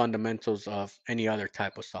fundamentals of any other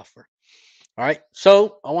type of software. All right.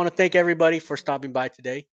 So I want to thank everybody for stopping by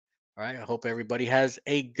today. All right. I hope everybody has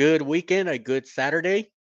a good weekend, a good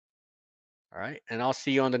Saturday. All right. And I'll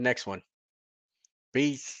see you on the next one.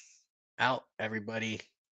 Peace out, everybody.